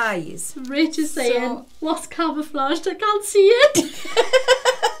it dries. Rach is saying, what's camouflaged? I can't see it.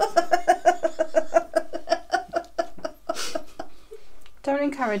 Don't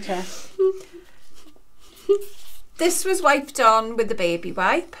encourage her. This was wiped on with the baby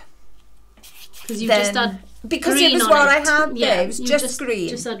wipe. Because you just had because green it was on what it. I had there. It was you just green.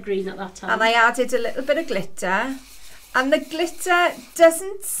 Just had green at that time. And I added a little bit of glitter. And the glitter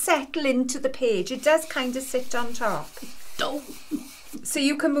doesn't settle into the page. It does kind of sit on top. Don't. So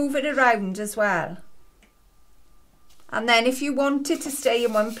you can move it around as well. And then if you wanted to stay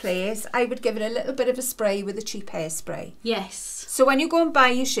in one place, I would give it a little bit of a spray with a cheap hairspray. Yes. So when you go and buy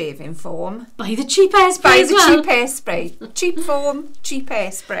your shaving foam, buy the cheap hairspray buy as the well. cheap hairspray. Cheap foam, cheap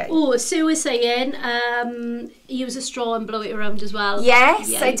hairspray. Oh, Sue is saying use a straw and blow it around as well. Yes,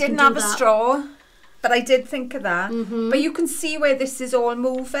 Yeah, I didn't have a straw, but I did think of that. But you can see where this is all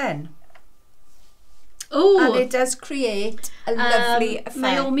moving. Oh. And it does create a lovely effect.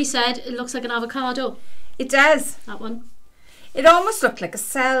 Naomi said it looks like an avocado. It does. That one. It almost looked like a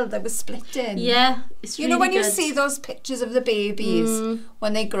cell that was split in. Yeah, it's really You know when good. you see those pictures of the babies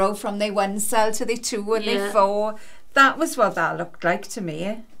when they grow from their one cell to their two and their four, that was what that looked like to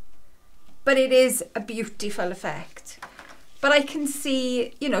me. But it is a beautiful effect. But I can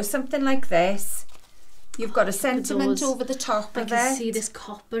see, you know, something like this. You've got a sentiment over the top of it. I can see this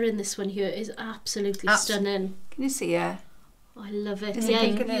copper in this one here is absolutely stunning. Can you see it? I love it. Is Yeah,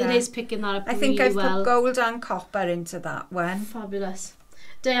 it picking it it up? is picking that up I really think I've well. put gold and copper into that one. Fabulous.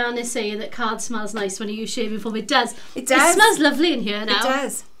 Diane is saying that card smells nice when you use shaving foam. It does. It does. It smells lovely in here now. It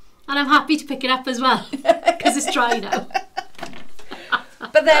does. And I'm happy to pick it up as well because it's dry now.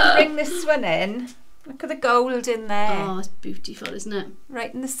 But then bring this one in. Look at the gold in there. Oh, it's beautiful, isn't it?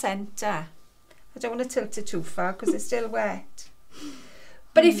 Right in the centre. I don't want to tilt it too far because it's still wet.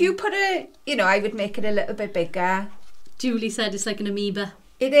 But if you put a, you know, I would make it a little bit bigger. Julie said it's like an amoeba.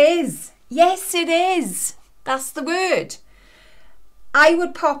 It is. Yes, it is. That's the word. I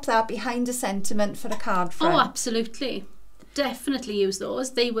would pop that behind a sentiment for a card front. Oh, absolutely. Definitely use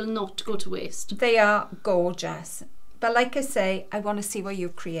those. They will not go to waste. They are gorgeous. But like I say, I want to see what you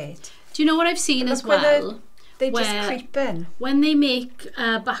create. Do you know what I've seen as Look where well? They just creep in. When they make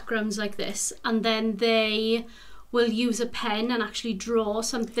backgrounds like this and then they will use a pen and actually draw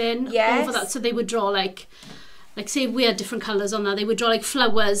something over that. So they would draw like say we had different colours on that, they would draw like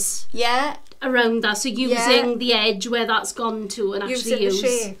flowers around that. So using the edge where that's gone to and actually use the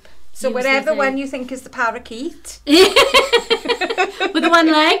shape. So whatever one you think is the parakeet. with the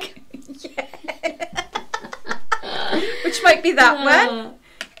one leg. Which might be that one.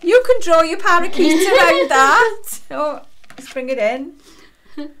 You can draw your parakeet around that. Oh, let's bring it in.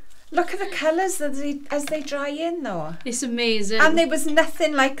 Look at the colours as they dry in though. It's amazing. And there was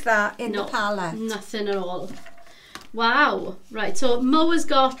nothing like that in the palette. Nothing at all. Wow. Right, so Mo has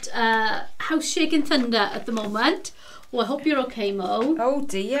got House Shaking Thunder at the moment. Oh, I hope you're okay, Mo. Oh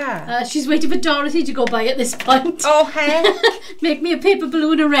dear. She's waiting for Dorothy to go by at this point. Oh heck. Make me a paper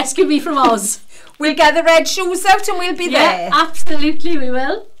balloon and rescue me from Oz. We'll get the red shoes out and we'll be there. Absolutely we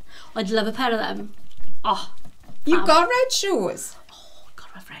will. I'd love a pair of them. Oh, You've got red shoes. Oh, God,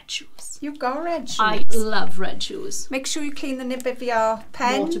 I have red shoes. You've got red shoes. I love red shoes. Make sure you clean the nib of your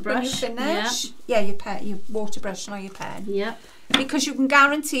pen Water brush, when you finish. Yeah, your water brush, not your pen. Yep. Because you can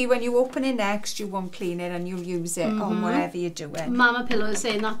guarantee when you open it next, you won't clean it and you'll use it on whatever you're doing. Mama Pillow is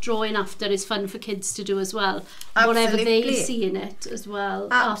saying that drawing after is fun for kids to do as well. Absolutely. Whatever they see in it as well.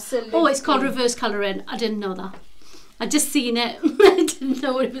 Absolutely. Oh, it's called reverse colouring. I didn't know that. I just seen it. I didn't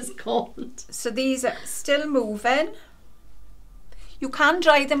know what it was called. So these are still moving. You can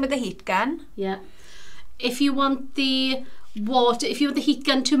dry them with a heat gun. Yeah. If you want the water, if you want the heat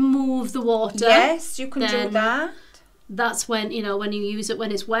gun to move the water. Yes, you can do that. That's when, you know, when you use it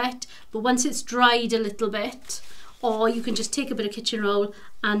when it's wet. But once it's dried a little bit, or you can just take a bit of kitchen roll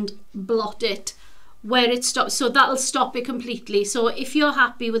and blot it where it stops. So that'll stop it completely. So if you're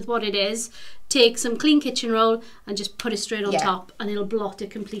happy with what it is, take some clean kitchen roll and just put it straight on top and it'll blot it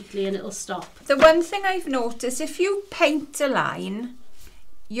completely and it'll stop. The one thing I've noticed, if you paint a line,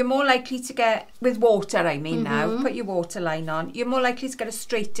 you're more likely to get, with water I mean now, put your water line on, you're more likely to get a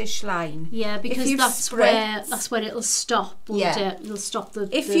straightish line. Yeah, because that's where it'll stop, won't it? It'll stop the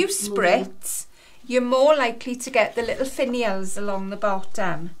If you spritz, you're more likely to get the little finials along the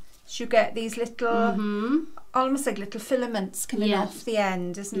bottom. So you get these little, almost like little filaments coming off the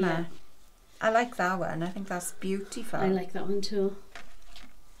end, isn't there? I like that one. I think that's beautiful. I like that one too.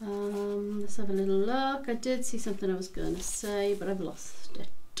 Let's have a little look. I did see something I was going to say, but I've lost it.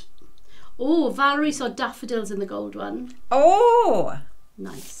 Oh, Valerie saw daffodils in the gold one. Oh!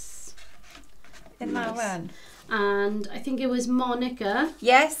 Nice. In that one. And I think it was Monica.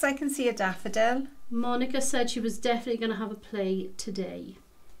 Yes, I can see a daffodil. Monica said she was definitely going to have a play today.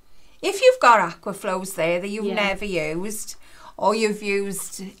 If you've got aquaflows there that you've never used, or you've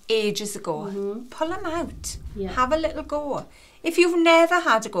used ages ago, pull them out. Have a little go. If you've never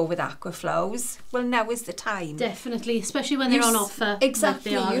had a go with aquaflows, well, now is the time. Definitely, especially when they're on offer.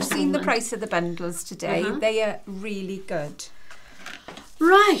 Exactly. Like You've seen the price of the bundles today. They are really good.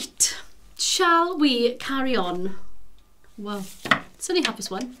 Right. Shall we carry on? Well, it's only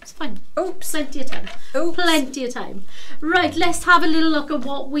 1:30. It's fine. Oops. Plenty of time. Oops. Plenty of time. Right, let's have a little look at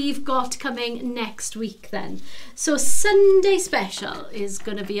what we've got coming next week then. So Sunday special is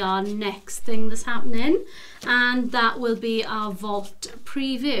going to be our next thing that's happening, and that will be our vault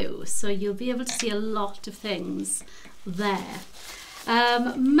preview. So you'll be able to see a lot of things there.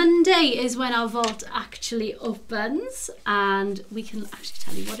 Monday is when our vault actually opens, and we can actually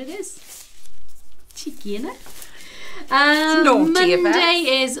tell you what it is. Cheeky, innit?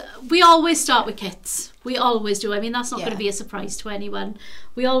 Monday is, we always start with kits. We always do. I mean, that's not going to be a surprise to anyone.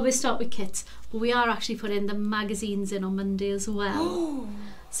 We always start with kits, but we are actually putting the magazines in on Monday as well.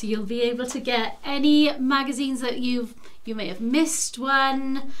 So you'll be able to get any magazines that you may have missed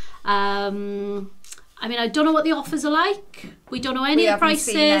one. I mean, I don't know what the offers are like. We don't know any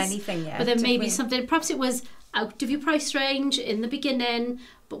prices. We haven't seen anything yet, but there may be something. Perhaps it was out of your price range in the beginning,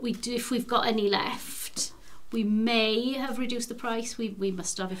 but we do, if we've got any left. We may have reduced the price. We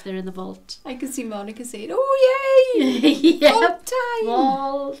must have if they're in the vault. I can see Monica saying, "Oh yay! Vault time!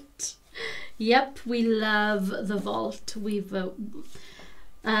 Vault." Yep, we love the vault. We've a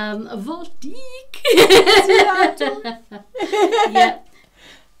vaultique. Yep.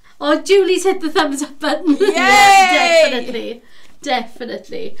 Oh, Julie's hit the thumbs up button. Yay!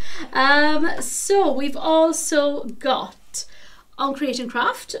 Definitely. So we've also got, on Create and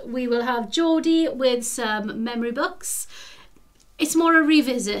Craft, we will have Jodie with some memory books. It's more a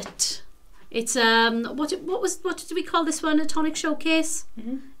revisit. It's what did we call this one? A Tonic showcase.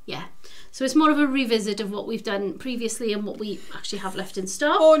 Yeah. So it's more of a revisit of what we've done previously and what we actually have left in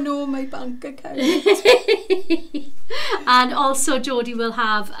stock. Oh no, my bank account. And also Jodie will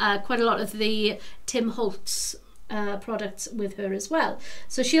have quite a lot of the Tim Holtz products with her as well.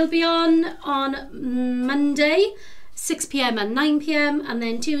 So she'll be on Monday, 6 PM and 9 PM, and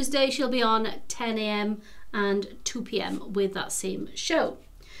then Tuesday she'll be on 10 AM and 2 PM with that same show.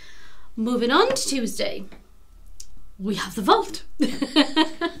 Moving on to Tuesday, we have the vault.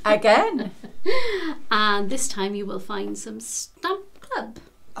 Again. And this time you will find some Stamp Club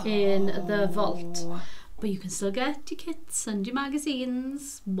in the vault. But you can still get your kits and your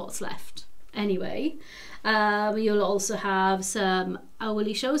magazines. What's left? anyway. You'll also have some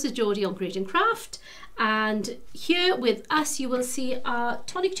hourly shows with Geordie on Create and Craft, and here with us you will see our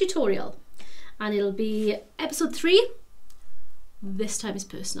tonic tutorial, and it'll be episode 3. This time is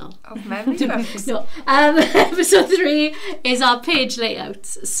personal. Of memory books. No, episode 3 is our page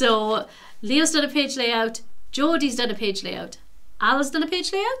layouts. So Leo's done a page layout, Geordie's done a page layout, Al's done a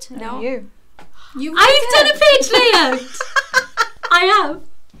page layout. No. I've done a page layout. I am.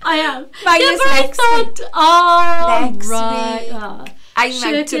 Mine yeah, is but next I thought, week. Oh, Next right. week. Oh. I'm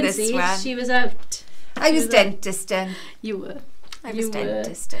Sure out to can this see one. She was out. I was dentisting. You were. I was You were.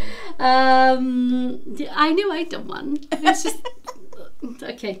 dentisting. I knew I'd done one. It's just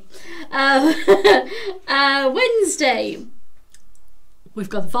okay. Wednesday, we've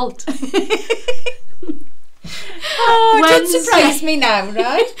got the vault. Oh, don't Wednesday. surprise me now,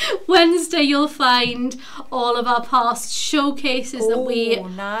 right? Wednesday, you'll find all of our past showcases that we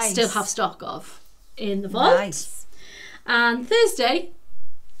nice. still have stock of in the vault. Nice. And Thursday,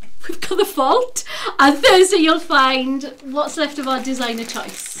 we've got the vault. And Thursday, you'll find what's left of our designer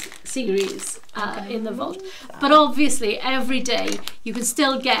choice series in the vault. But obviously, every day you can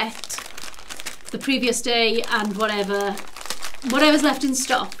still get the previous day and whatever's left in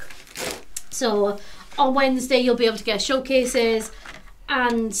stock. So on Wednesday, you'll be able to get showcases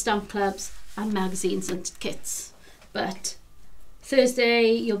and stamp clubs and magazines and kits. But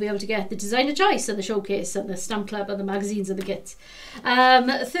Thursday, you'll be able to get the designer choice and the showcase and the stamp club and the magazines and the kits.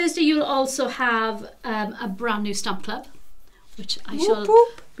 Thursday, you'll also have a brand new stamp club, which I shall...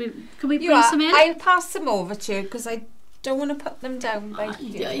 Can we bring some in? I'll pass them over to you because I don't want to put them down by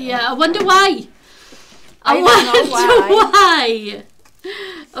you. Yeah, I wonder why. I don't know why.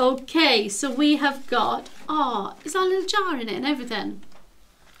 Okay, so we have got... Oh, is that a little jar in it and everything?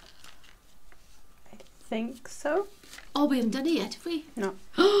 I think so. Oh, we haven't done it yet, have we? No.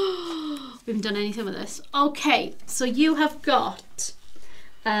 We haven't done anything with this. Okay, so you have got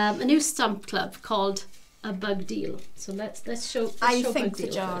a new stamp club called A Bug Deal. So let's show. I show think Bug the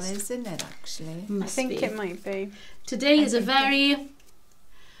Deal jar first. is in it actually. I Must think be. it might be. Today is a very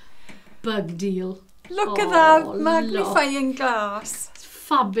bug deal. Look Oh, at that look. magnifying glass. It's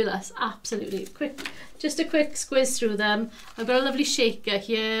fabulous, absolutely. Just a quick squiz through them. I've got a lovely shaker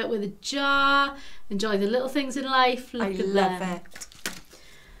here with a jar. Enjoy the little things in life. Look I at love them. it.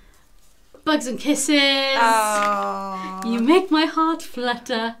 Bugs and kisses. Oh, You make my heart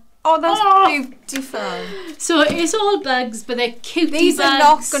flutter. that's beautiful. So it's all bugs, but they're cutie These bugs. are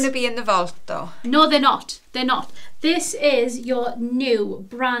not going to be in the vault though. No, they're not. They're not. This is your new,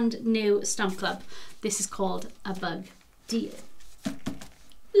 brand new stamp club. This is called A Bug Deal.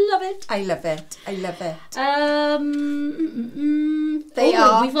 Love it. I love it. I love it. They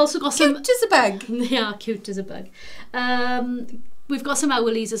are. We've also got some. Cute as a bug. They are cute as a bug. We've got some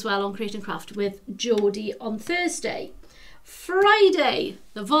hourlies as well on Create and Craft with Geordie on Thursday. Friday,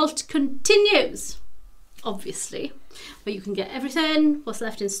 the vault continues, obviously, where you can get everything, what's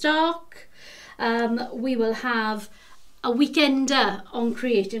left in stock. We will have a weekender on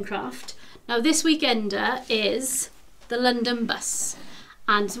Create and Craft. Now this weekender is the London bus,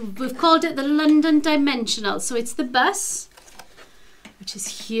 and we've called it the London Dimensional. So it's the bus, which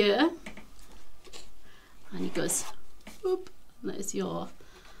is here, and it goes, whoop, there's your...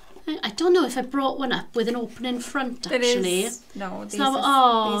 I don't know if I brought one up with an opening front actually. No, these, So,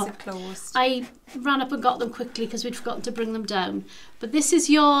 these are closed. I ran up and got them quickly because we'd forgotten to bring them down. But this is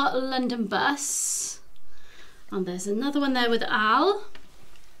your London bus. And there's another one there with Al.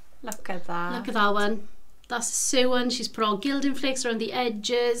 Look at that. Look at that one. That's Sue one. She's put all gilding flakes around the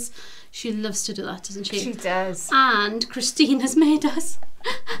edges. She loves to do that, doesn't she? She does. And Christine has made us a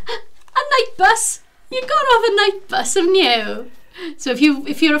night bus. You got to have a night bus, haven't you? So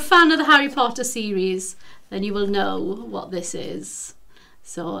if you're a fan of the Harry Potter series, then you will know what this is.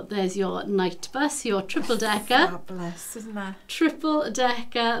 So there's your night bus, your triple decker. Fabulous, isn't it? Triple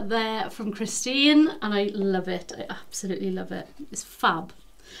decker there from Christine, and I love it. I absolutely love it. It's fab.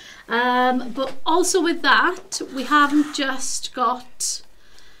 But also with that, we haven't just got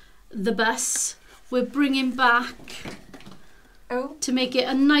the bus. We're bringing back, to make it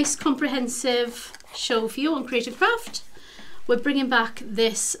a nice comprehensive show for you on Create and Craft, we're bringing back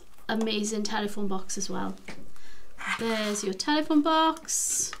this amazing telephone box as well. There's your telephone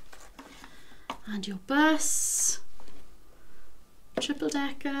box and your bus, triple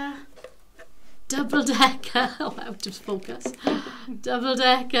decker, double decker, oh, out of focus, double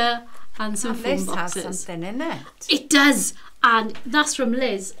decker, and some phone This boxes. has something in it. It does, and that's from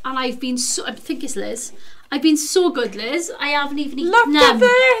Liz, and I've been so, I think it's Liz, I've been so good, Liz. I haven't even eaten Look at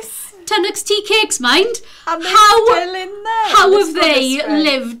this! Tunic's tea cakes, mind. And they're still in there. How have they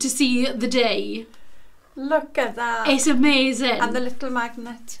lived to see the day? Look at that. It's amazing. And the little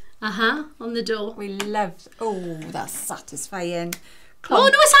magnet. On the door. We love. Oh, that's satisfying. Oh no,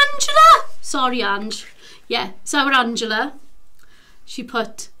 it's Angela. Sorry, Ange. Yeah, it's our Angela. She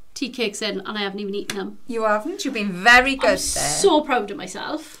put tea cakes in and I haven't even eaten them. You haven't? You've been very good there. So proud of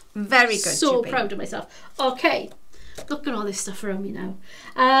myself. Very good. So proud of myself. Okay, look at all this stuff around me now.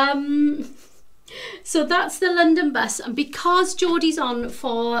 So that's the London bus, and because Geordie's on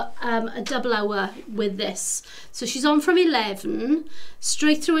for a double hour with this, so she's on from 11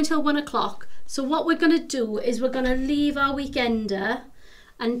 straight through until 1 o'clock. So what we're going to do is we're going to leave our weekender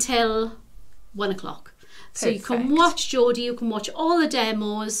until 1 o'clock. So you can watch Geordie, you can watch all the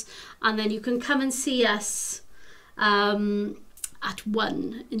demos, and then you can come and see us at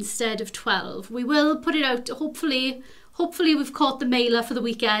 1 instead of 12. We will put it out, hopefully we've caught the mailer for the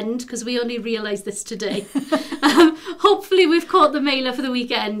weekend, because we only realised this today. Hopefully we've caught the mailer for the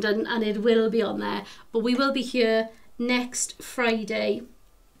weekend and it will be on there. But we will be here next Friday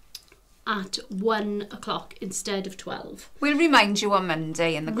at 1 o'clock instead of 12. We'll remind you on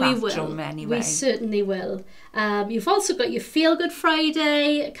Monday in the craft room anyway. We certainly will. You've also got your Feel Good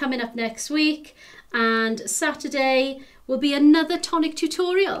Friday coming up next week, and Saturday will be another Tonic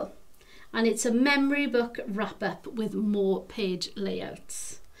tutorial. And it's a memory book wrap-up with more page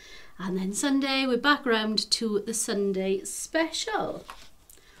layouts. And then Sunday, we're back round to the Sunday special.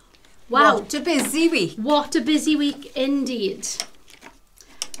 Wow. What a busy week. What a busy week indeed.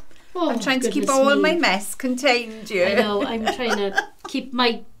 Oh, I'm trying to keep all my mess contained, you. I know, I'm trying to keep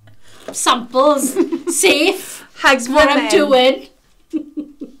my samples safe. Hugs what I'm doing.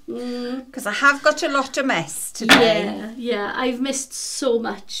 Because I have got a lot of mess today. Yeah, I've missed so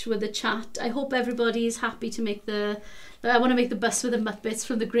much with the chat. I hope everybody's happy to make I want to make the bus with the Muppets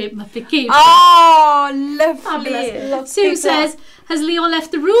from the Great Muppet Cave. Oh, lovely. Sue says, has Leo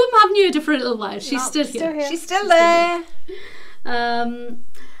left the room? Haven't you heard her for a little while? She's still here. She's still there.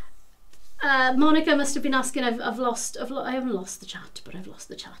 Monica must have been asking. I haven't lost the chat, but I've lost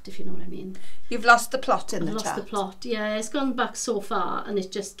the chat, if you know what I mean. You've lost the plot in the chat. I've lost the plot. Yeah, it's gone back so far, and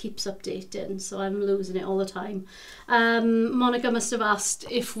it just keeps updating, so I'm losing it all the time. Monica must have asked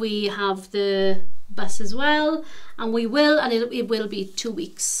if we have the bus as well, and we will, and it will be 2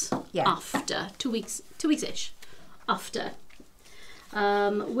 weeks after. 2 weeks, 2 weeks-ish after.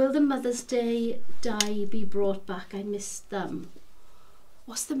 Will the Mother's Day die be brought back? I missed them.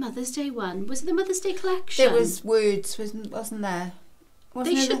 What's the Mother's Day one? Was it the Mother's Day collection? There was words, wasn't there?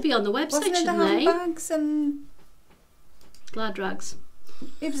 They should be on the website, shouldn't they? Wasn't it the handbags and... Glad rags.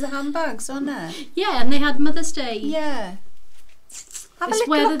 It was the handbags, wasn't it? Yeah, and they had Mother's Day. Yeah. Have a look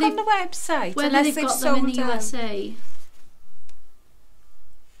on the website. Whether they've got them in the USA.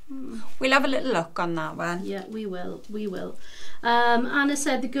 We'll have a little look on that one. Yeah, we will. Anna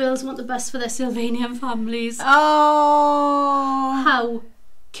said the girls want the bus for their Sylvanian families. Oh, how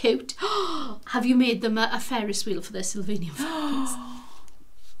cute. Have you made them a Ferris wheel for their Sylvanian families?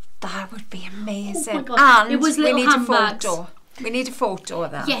 That would be amazing. Oh my God. And it was little handbags. We need a photo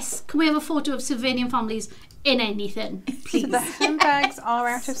of that. Yes, can we have a photo of Sylvanian families in anything, please? So the handbags are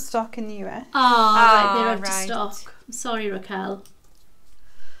out of stock in the US. Right, they're out of stock. Sorry, Raquel.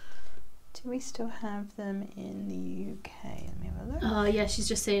 Do we still have them in the UK? Let me have a look. Oh yeah, she's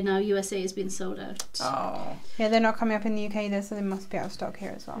just saying now USA has been sold out. Oh. Yeah, they're not coming up in the UK either, so they must be out of stock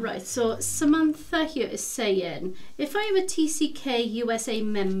here as well. Right, so Samantha here is saying, if I am a TCK USA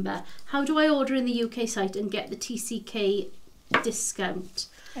member, how do I order in the UK site and get the TCK discount?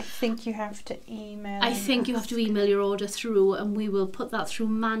 I think you have to email. I think you have to email your order through, and we will put that through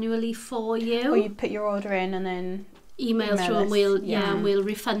manually for you. Or you put your order in and then email through, and we'll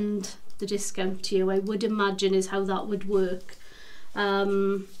refund the discount to you. I would imagine is how that would work.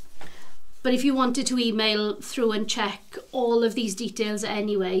 But if you wanted to email through and check all of these details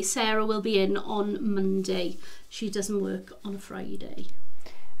anyway, Sarah will be in on Monday. She doesn't work on a Friday.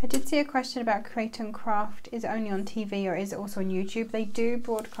 I did see a question about Create and Craft. Is it only on TV or is it also on YouTube? They do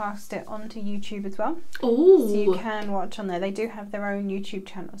broadcast it onto YouTube as well. Oh, so you can watch on there. They do have their own YouTube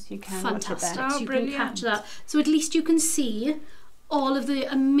channel, so you can watch it there. So you can catch that. So at least you can see all of the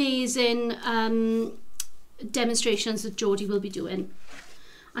amazing demonstrations that Geordie will be doing.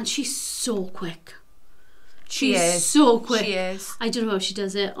 And she's so quick. She's so quick. She is. I don't know how she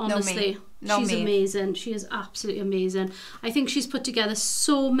does it, honestly. She's amazing. She is absolutely amazing. I think she's put together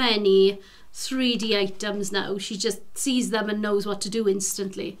so many 3D items now. She just sees them and knows what to do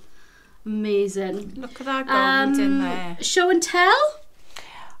instantly. Amazing. Look at that gold in there. Show and tell?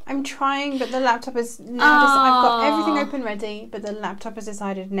 I'm trying, but the laptop is now. I've got everything open ready, but the laptop has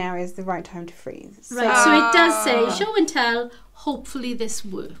decided now is the right time to freeze. Right, so it does say show and tell. Hopefully this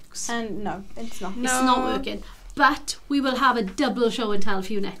works. And no, it's not. It's not working. But we will have a double show and tell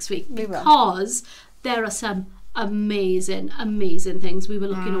for you next week because there are some amazing things. We were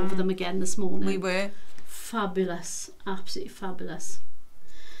looking over them again this morning. We were. Fabulous. Absolutely fabulous.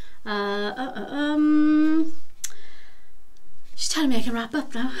 She's telling me I can wrap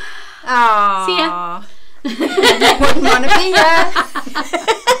up now. See ya. Wouldn't want to be here.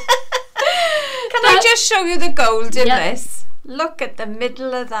 Can I just show you the gold in this? Look at the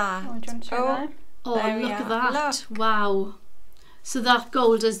middle of that. Oh, do you want to show that? Oh, look at that. Look. Wow. So that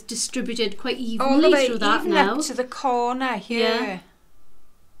gold is distributed quite All the evenly way, through that even now. up to the corner here. Yeah.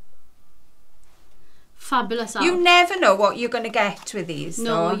 Fabulous. You never know what you're going to get with these.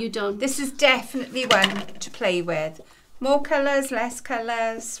 No, though. you don't. This is definitely one to play with. More colours, less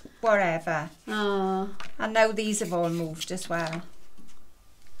colours, whatever. Oh. And now these have all moved as well.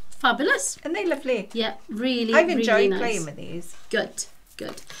 Fabulous. Aren't they lovely? Yeah, really, I've enjoyed really nice. playing with these. Good.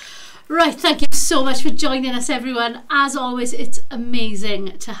 Right, thank you so much for joining us, everyone. As always, it's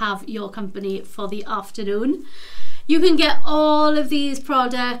amazing to have your company for the afternoon. You can get all of these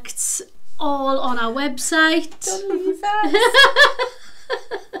products all on our website. Don't leave us.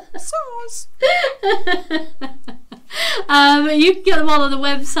 Sauce. You can get them all on the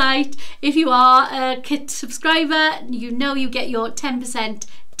website. If you are a Kit subscriber, you know you get your 10%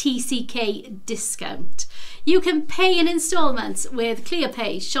 TCK discount. You can pay in instalments with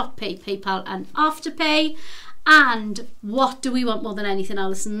ClearPay, ShopPay, PayPal and Afterpay. And what do we want more than anything,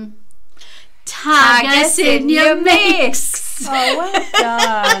 Alison? Tag us in your mix. Oh, well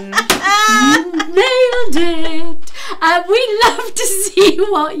done. Nailed it. We love to see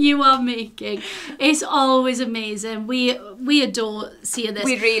what you are making. It's always amazing. We adore seeing this.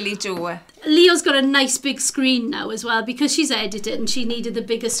 We really do. Leo's got a nice big screen now as well because she's edited and she needed the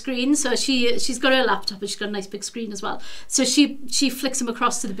bigger screen. So she's got her laptop and she's got a nice big screen as well. So she flicks them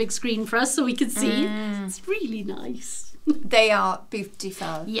across to the big screen for us so we can see. It's really nice. They are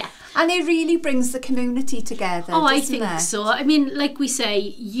beautiful. Yeah. And it really brings the community together. Oh, I doesn't think it? so. I mean, like we say,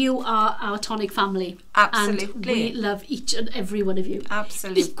 you are our Tonic family. Absolutely. And we love each and every one of you.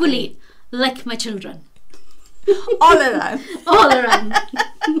 Absolutely. Equally, like my children. All around. All around.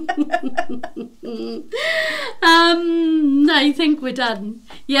 I think we're done.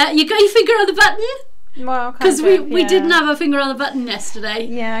 Yeah, you got your finger on the button? Well, because we didn't have our finger on the button yesterday.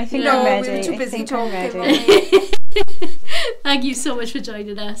 Yeah, I think No, I'm ready. we were too busy talking. Ready. Thank you so much for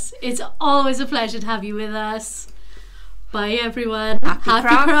joining us. It's always a pleasure to have you with us. Bye everyone. Happy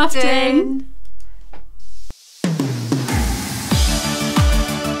crafting.